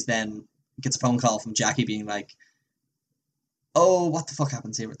Pierce gets a phone call from Jackie being like, "Oh, what the fuck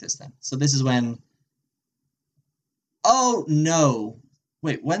happens here with this then?" So this is when. Oh no!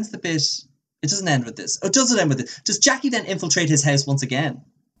 Wait, when's the bit? It doesn't end with this. Oh, it doesn't end with this. Does Jackie then infiltrate his house once again?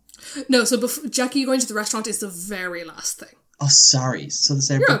 No, so Jackie going to the restaurant is the very last thing. Oh, sorry. So this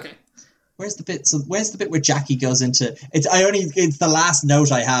You're okay. Where's the bit? So where's the bit where Jackie goes into? It's the last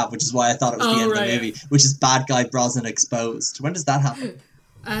note I have, which is why I thought it was the end of the movie, which is bad guy Brosnan exposed. When does that happen?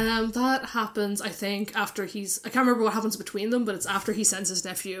 That happens, I think, after I can't remember what happens between them, but it's after he sends his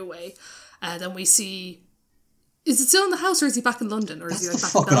nephew away. Then we see. Is it still in the house, or is he back in London, or is That's he the like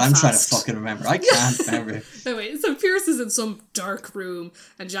back fuck in what I'm trying to Belfast? fucking remember. I can't remember. Anyway, so Pierce is in some dark room,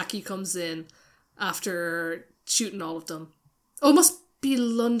 and Jackie comes in after shooting all of them. Oh, it must be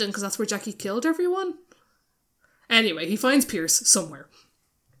London, because that's where Jackie killed everyone. Anyway, he finds Pierce somewhere.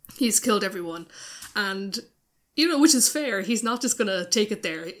 He's killed everyone, and which is fair. He's not just gonna take it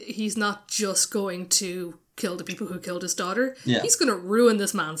there. He's not just going to kill the people who killed his daughter. Yeah. He's gonna ruin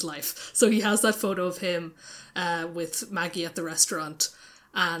this man's life. So he has that photo of him with Maggie at the restaurant,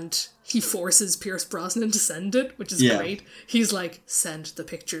 and he forces Pierce Brosnan to send it, which is Yeah. great. He's like, send the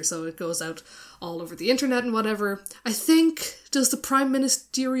picture, so it goes out all over the internet and whatever. I think, does the prime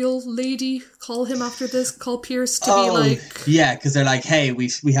ministerial lady call him after this? Call Pierce to be like... yeah, because they're like, hey, we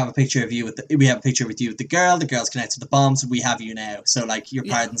have a picture of you with the girl. The girl's connected to the bombs. We have you now, so like your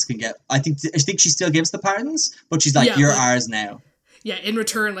pardons can get. I think she still gives the pardons, but she's like, Yeah, you're but- ours now. Yeah, in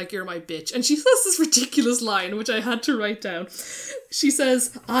return, like, you're my bitch. And she says this ridiculous line, which I had to write down. She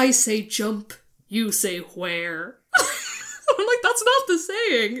says, I say jump, you say where. I'm like, that's not the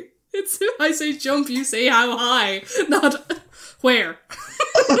saying. It's I say jump, you say how high, not where.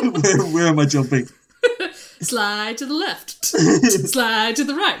 where am I jumping? Slide to the left, slide to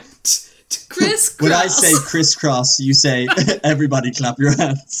the right, crisscross. When I say crisscross, you say everybody clap your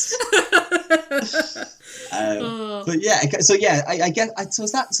hands. But yeah, so yeah, I get. So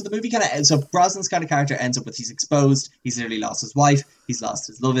is that? So the movie kind of. So Brosnan's kind of character ends up with he's exposed. He's nearly lost his wife. He's lost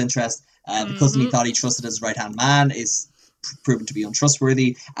his love interest. The cousin he thought he trusted as right hand man is proven to be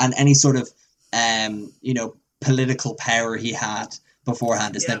untrustworthy, and any sort of political power he had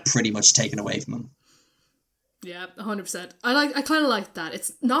beforehand is then pretty much taken away from him. Yeah, 100%. I kind of like that.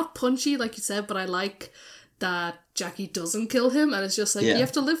 It's not punchy, like you said, but I like that Jackie doesn't kill him, and it's just like, you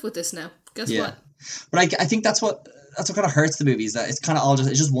have to live with this now. Guess what? But I think that's what kind of hurts the movie, is that it's kind of all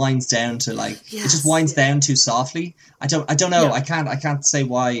it just winds down to like, it just winds down too softly. I don't know. Yeah. I can't say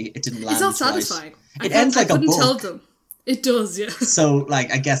why it didn't land. It's not satisfying. Right. It ends like a book. Tell them. It does, yeah. So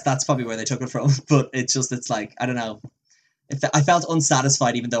like, I guess that's probably where they took it from. But it's like, I don't know. I felt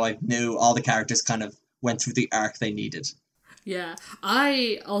unsatisfied, even though I knew all the characters kind of went through the arc they needed. Yeah,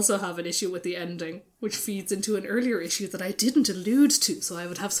 I also have an issue with the ending, which feeds into an earlier issue that I didn't allude to, so I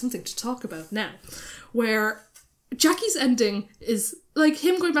would have something to talk about now, where Jackie's ending is like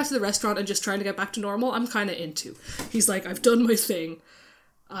him going back to the restaurant and just trying to get back to normal. I'm kind of into. He's like, I've done my thing.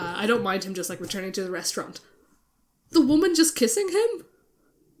 I don't mind him just like returning to the restaurant. The woman just kissing him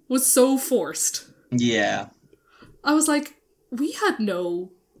was so forced. Yeah. I was like, we had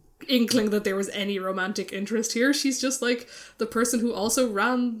no inkling that there was any romantic interest here. She's just like the person who also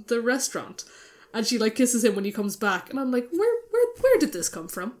ran the restaurant, and she like kisses him when he comes back, and I'm like, where did this come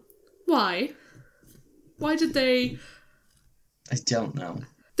from? Why did they? I don't know.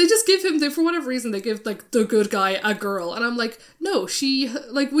 They just give him, for whatever reason, they give, like, the good guy a girl. And I'm like, no, she,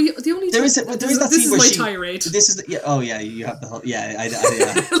 like, the only... There is that scene where she... tirade. This is... you have the whole... Yeah, I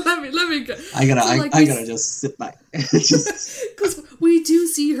let me go. I gotta just sit back. Because we do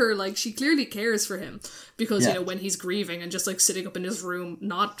see her, like, she clearly cares for him. Because, when he's grieving and just, like, sitting up in his room,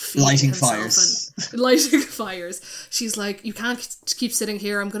 not feeding lighting fires. And lighting fires. She's like, you can't keep sitting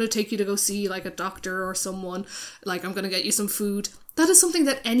here. I'm gonna take you to go see, like, a doctor or someone. Like, I'm gonna get you some food. That is something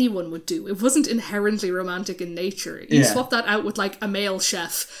that anyone would do. It wasn't inherently romantic in nature. You swap that out with, like, a male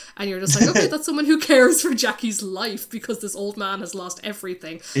chef, and you're just like, okay, that's someone who cares for Jackie's life because this old man has lost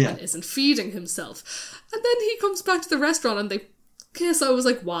everything and isn't feeding himself. And then he comes back to the restaurant and they kiss. I was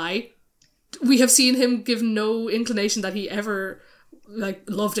like, why? We have seen him give no inclination that he ever, like,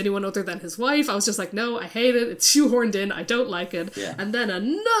 loved anyone other than his wife. I was just like, no, I hate it. It's shoehorned in. I don't like it. Yeah. And then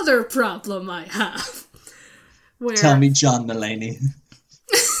another problem I have. Where... Tell me John Mulaney.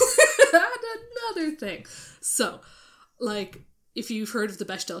 Another thing. So, like, if you've heard of the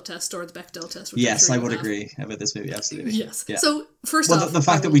Bechdel test or the Bechdel test... Yes, I would agree about this movie, absolutely. Yes. Yeah. So, first off... the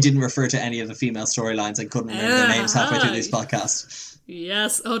fact that we didn't refer to any of the female storylines and couldn't remember their names halfway through this podcast.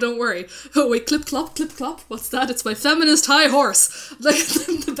 Yes. Oh, don't worry. Oh, wait, clip clop. What's that? It's my feminist high horse. Like,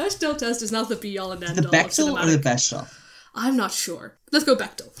 the Bechdel test is not the be-all and end-all. The Bechdel or the Bechdel? I'm not sure. Let's go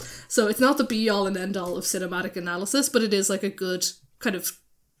Bechdel. So it's not the be-all and end-all of cinematic analysis, but it is like a good kind of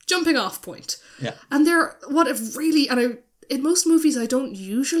jumping off point. Yeah. And in most movies I don't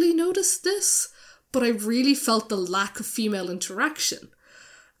usually notice this, but I really felt the lack of female interaction.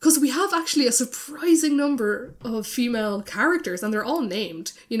 Because we have actually a surprising number of female characters, and they're all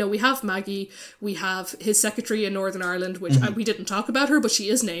named. You know, we have Maggie, we have his secretary in Northern Ireland, which we didn't talk about her, but she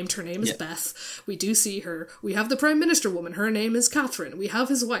is named. Her name is Beth. We do see her. We have the Prime Minister woman. Her name is Catherine. We have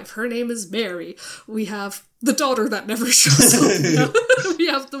his wife. Her name is Mary. We have the daughter that never shows up. We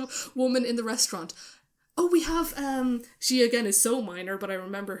have the woman in the restaurant. Oh, we have, she again is so minor, but I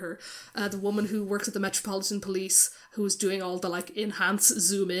remember her, the woman who works at the Metropolitan Police, who's doing all the, like, enhance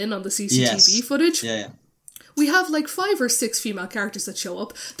zoom in on the CCTV footage. Yeah. We have, like, 5 or 6 female characters that show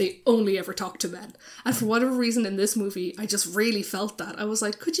up. They only ever talk to men. And for whatever reason in this movie, I just really felt that. I was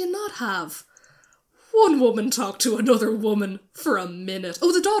like, could you not have one woman talk to another woman for a minute?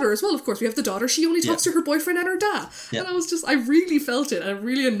 Oh, the daughter as well, of course. We have the daughter. She only talks to her boyfriend and her dad. Yeah. And I really felt it. And it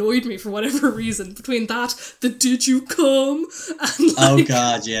really annoyed me for whatever reason. Between that, the did you come? And like, oh,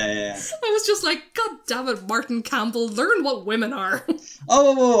 God, yeah. I was just like, God damn it, Martin Campbell, learn what women are.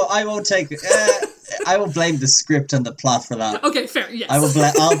 I won't take... I will blame the script and the plot for that. Okay, fair, yes.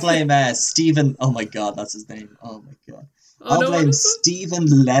 I'll blame Stephen... Oh, my God, that's his name. Oh, my God. I'll blame Stephen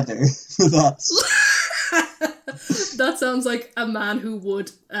Leather for that. That sounds like a man who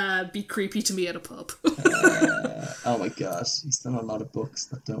would be creepy to me at a pub. Oh my gosh, he's done a lot of books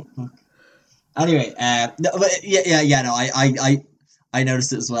that don't look. Anyway, I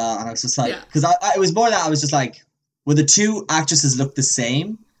noticed it as well, and I was just like, because I was more that I was just like, when the two actresses look the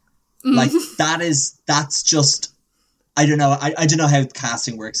same, like that's just. I don't know. I don't know how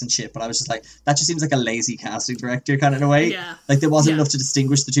casting works and shit, but I was just like, that just seems like a lazy casting director kind of in a way. Yeah. Like there wasn't enough to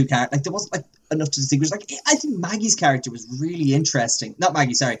distinguish the two characters. Like there wasn't like enough to distinguish. Like I think Maggie's character was really interesting. Not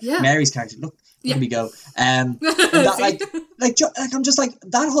Maggie, sorry, Mary's character. Look at me go. And that, I'm just like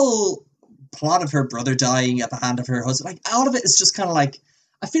that whole plot of her brother dying at the hand of her husband. Like all of it is just kind of like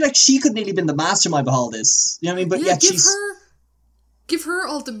I feel like she could nearly been the mastermind behind all this. You know what I mean? But Yeah, yet give her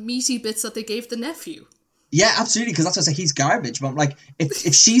all the meaty bits that they gave the nephew. Yeah, absolutely. Because that's what I say. He's garbage. But I'm like,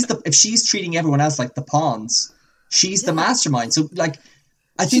 if she's treating everyone else like the pawns, she's the mastermind. So like,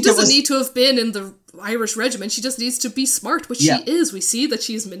 I think she doesn't need to have been in the Irish regiment. She just needs to be smart, which she is. We see that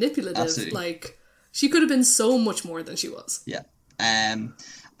she's manipulative. Absolutely. Like, she could have been so much more than she was. Yeah. And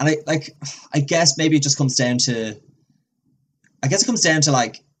I guess maybe it just comes down to. I guess it comes down to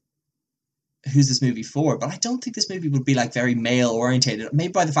like, who's this movie for? But I don't think this movie would be like very male orientated.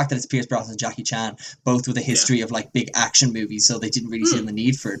 Maybe by the fact that it's Pierce Brosnan and Jackie Chan, both with a history of like big action movies, so they didn't really see the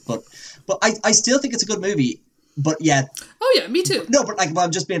need for it. But I still think it's a good movie. But yeah. Oh yeah, me too. No, but like,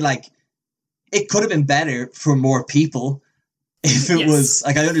 I'm just being like, it could have been better for more people. If it was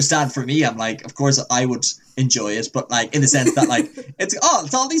like, I understand for me, I'm like, of course I would enjoy it, but like in the sense that like it's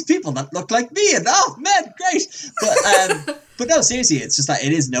all these people that look like me, and oh man, great. But no, seriously, it's just like,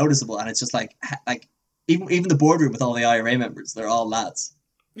 it is noticeable, and it's just like even the boardroom with all the IRA members, they're all lads.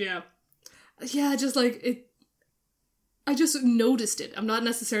 Yeah, just like it. I just noticed it. I'm not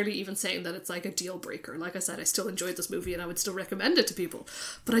necessarily even saying that it's like a deal breaker. Like I said, I still enjoyed this movie and I would still recommend it to people.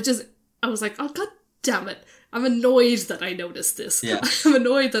 But I was like, oh god damn it. I'm annoyed that I noticed this. Yeah. I'm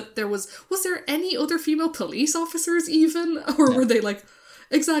annoyed that was there any other female police officers even? Or were they like,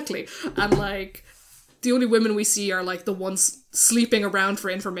 exactly. And like, the only women we see are like the ones sleeping around for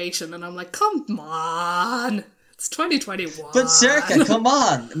information. And I'm like, come on. It's 2021. But Circa, come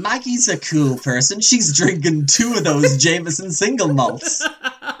on. Maggie's a cool person. She's drinking 2 of those Jameson single malts.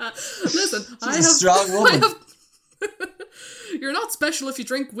 Listen, She's a strong woman. You're not special if you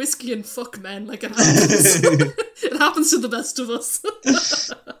drink whiskey and fuck men. Like, it happens. It happens to the best of us.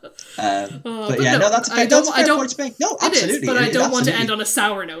 But yeah, no, that's a fair point to make. No, absolutely. It is, but I don't want to end on a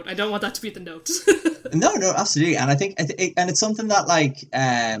sour note. I don't want that to be the note. No, absolutely. And I think, and it's something that like,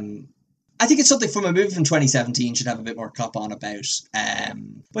 I think it's something from a movie from 2017 should have a bit more cop on about.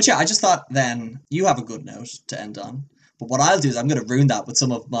 But yeah, I just thought then you have a good note to end on. But what I'll do is I'm going to ruin that with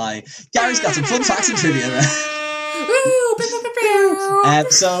some of my... Gary's got some fun facts and trivia.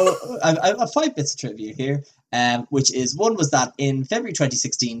 So I have 5 bits of trivia here, which is, one was that in February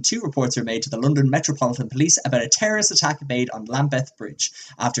 2016, 2 reports were made to the London Metropolitan Police about a terrorist attack made on Lambeth Bridge,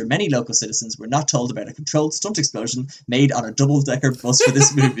 after many local citizens were not told about a controlled stunt explosion made on a double-decker bus for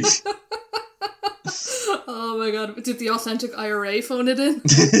this movie. Oh my god, did the authentic IRA phone it in?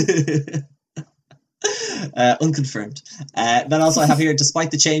 Unconfirmed. Then also I have here,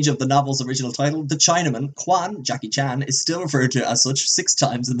 despite the change of the novel's original title, the Chinaman, Quan, Jackie Chan, is still referred to as such 6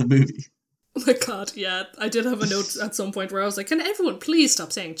 times in the movie. Oh my god, yeah. I did have a note at some point where I was like, can everyone please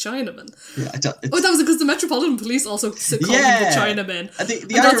stop saying Chinaman? Yeah, that was because the Metropolitan Police also called him the Chinaman.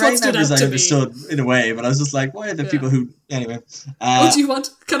 The IRA members I understood in a way, but I was just like, why are there people who... Anyway. Do you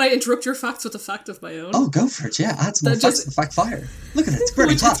want... Can I interrupt your facts with a fact of my own? Oh, go for it, yeah. Add some more facts to the fact fire. Look at it, it's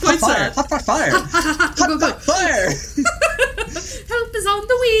burning hot. Hot fire. Hot fire. Hot fact fire. Help is on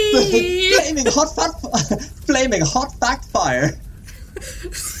the way. Flaming hot fact fire.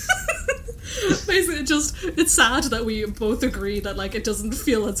 Basically, it's sad that we both agree that like it doesn't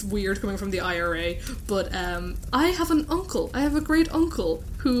feel as weird coming from the IRA, but I have a great uncle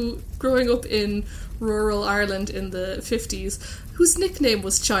who, growing up in rural Ireland in the 50s, whose nickname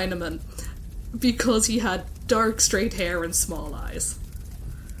was Chinaman because he had dark straight hair and small eyes.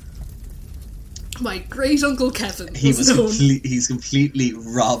 My great uncle Kevin. He's completely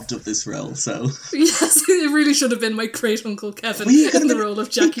robbed of this role. So yes, it really should have been my great uncle Kevin in the role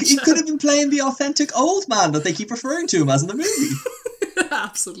of Jackie Chan. He could have been playing the authentic old man that they keep referring to him as in the movie.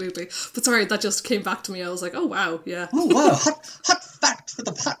 Absolutely. But sorry, that just came back to me. I was like, oh wow, yeah. Oh wow, hot fact for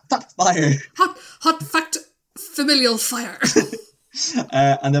the hot fire. Hot fact, familial fire.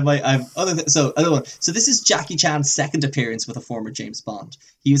 And then other one. So this is Jackie Chan's second appearance with a former James Bond.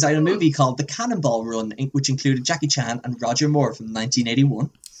 He was in a movie called The Cannonball Run, which included Jackie Chan and Roger Moore from 1981.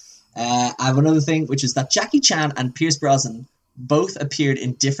 I have another thing, which is that Jackie Chan and Pierce Brosnan both appeared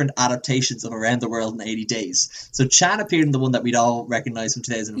in different adaptations of Around the World in 80 Days. So Chan appeared in the one that we'd all recognise from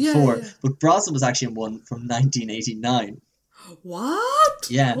 2004, but Brosnan was actually in one from 1989. What?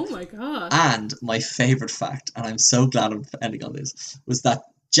 Yeah. Oh my god. And my favourite fact, and I'm so glad I'm ending on this, was that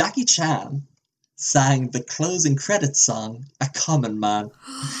Jackie Chan sang the closing credits song, A Common Man.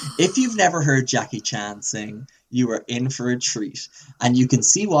 If you've never heard Jackie Chan sing, you are in for a treat. And you can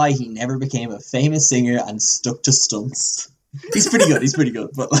see why he never became a famous singer and stuck to stunts. He's pretty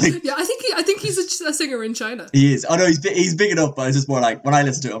good, but like... Yeah, I think he's a singer in China. He is. Oh no, he's big enough, but it's just more like, when I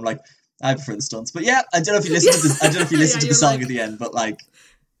listen to it, I'm like, I prefer the stunts. But yeah, I don't know if you listen to the song at the end, but like,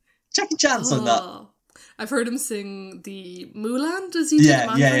 Jackie Chan sung that. I've heard him sing the Mulan. Does he do the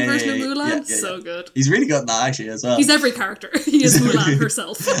Mandarin version of Mulan? So good. He's really good in that actually as well. He's every character. He is Mulan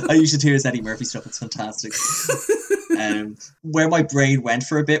herself. You should hear his Eddie Murphy stuff. It's fantastic. Where my brain went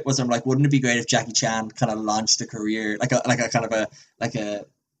for a bit was I'm like, wouldn't it be great if Jackie Chan kind of launched a career like a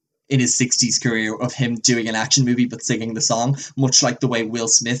in his 60s career of him doing an action movie but singing the song, much like the way Will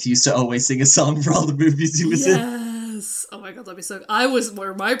Smith used to always sing a song for all the movies he was in. Yes. Oh my god, that'd be so...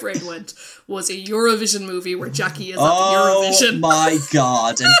 where my brain went was a Eurovision movie where Jackie is at the Eurovision. Oh my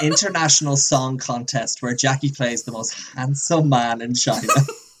god, an international song contest where Jackie plays the most handsome man in China.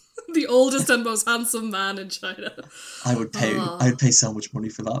 The oldest and most handsome man in China. I'd pay so much money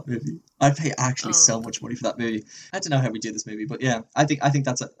for that movie. I'd pay actually so much money for that movie. I don't know how we do this movie, but yeah, I think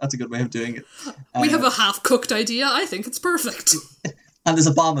that's a good way of doing it. We have a half-cooked idea. I think it's perfect. And there's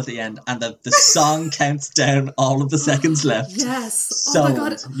a bomb at the end, and the song counts down all of the seconds left. Yes. So, oh my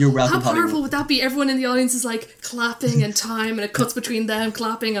god. You're welcome, How powerful Hollywood. would that be? Everyone in the audience is like clapping in time, and it cuts between them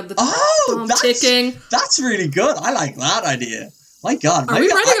clapping and the bomb ticking. That's really good. I like that idea. My God. Are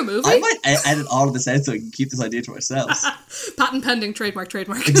we writing a movie? I might edit all of this out so we can keep this idea to ourselves. Patent pending, trademark.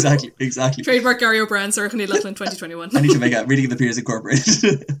 Exactly. Trademark Gary O'Brien, Circle Lachlan 2021. I need to make a Reading the Peers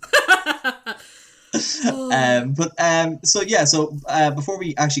Incorporated. So before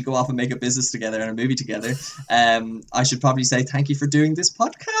we actually go off and make a business together and a movie together, I should probably say thank you for doing this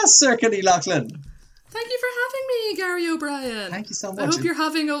podcast, Sir Kenny Lachlan. Thank you for having me, Gary O'Brien. Thank you so much. I hope you're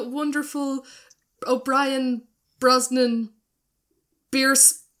having a wonderful O'Brien Brosnan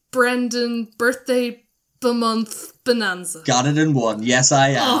Bierce Brendan birthday month bonanza. Got it in one. Yes, I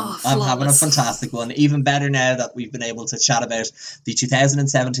am. I'm flawless. having a fantastic one. Even better now that we've been able to chat about the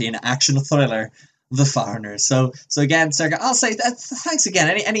 2017 action thriller The Foreigner. So again, Sergey, I'll say thanks again.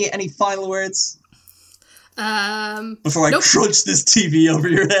 Any final words? Before I crunch this TV over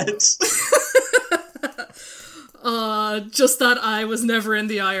your head. Just that I was never in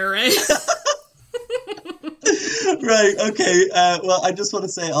the IRA. Right, okay. Well, I just want to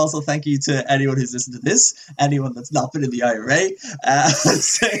say also thank you to anyone who's listened to this, anyone that's not been in the IRA.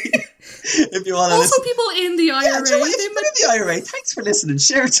 If you want to also people in the IRA. Yeah, if you've been in the IRA, thanks for listening.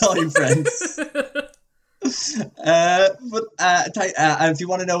 Share it to all your friends. If you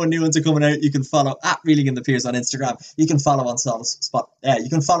want to know when new ones are coming out, you can follow at Reeling in the Peers on Instagram. You can follow on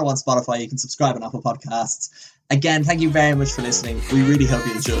Spotify. You can subscribe on Apple Podcasts. Again, thank you very much for listening. We really hope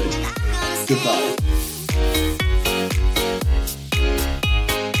you enjoyed. Goodbye.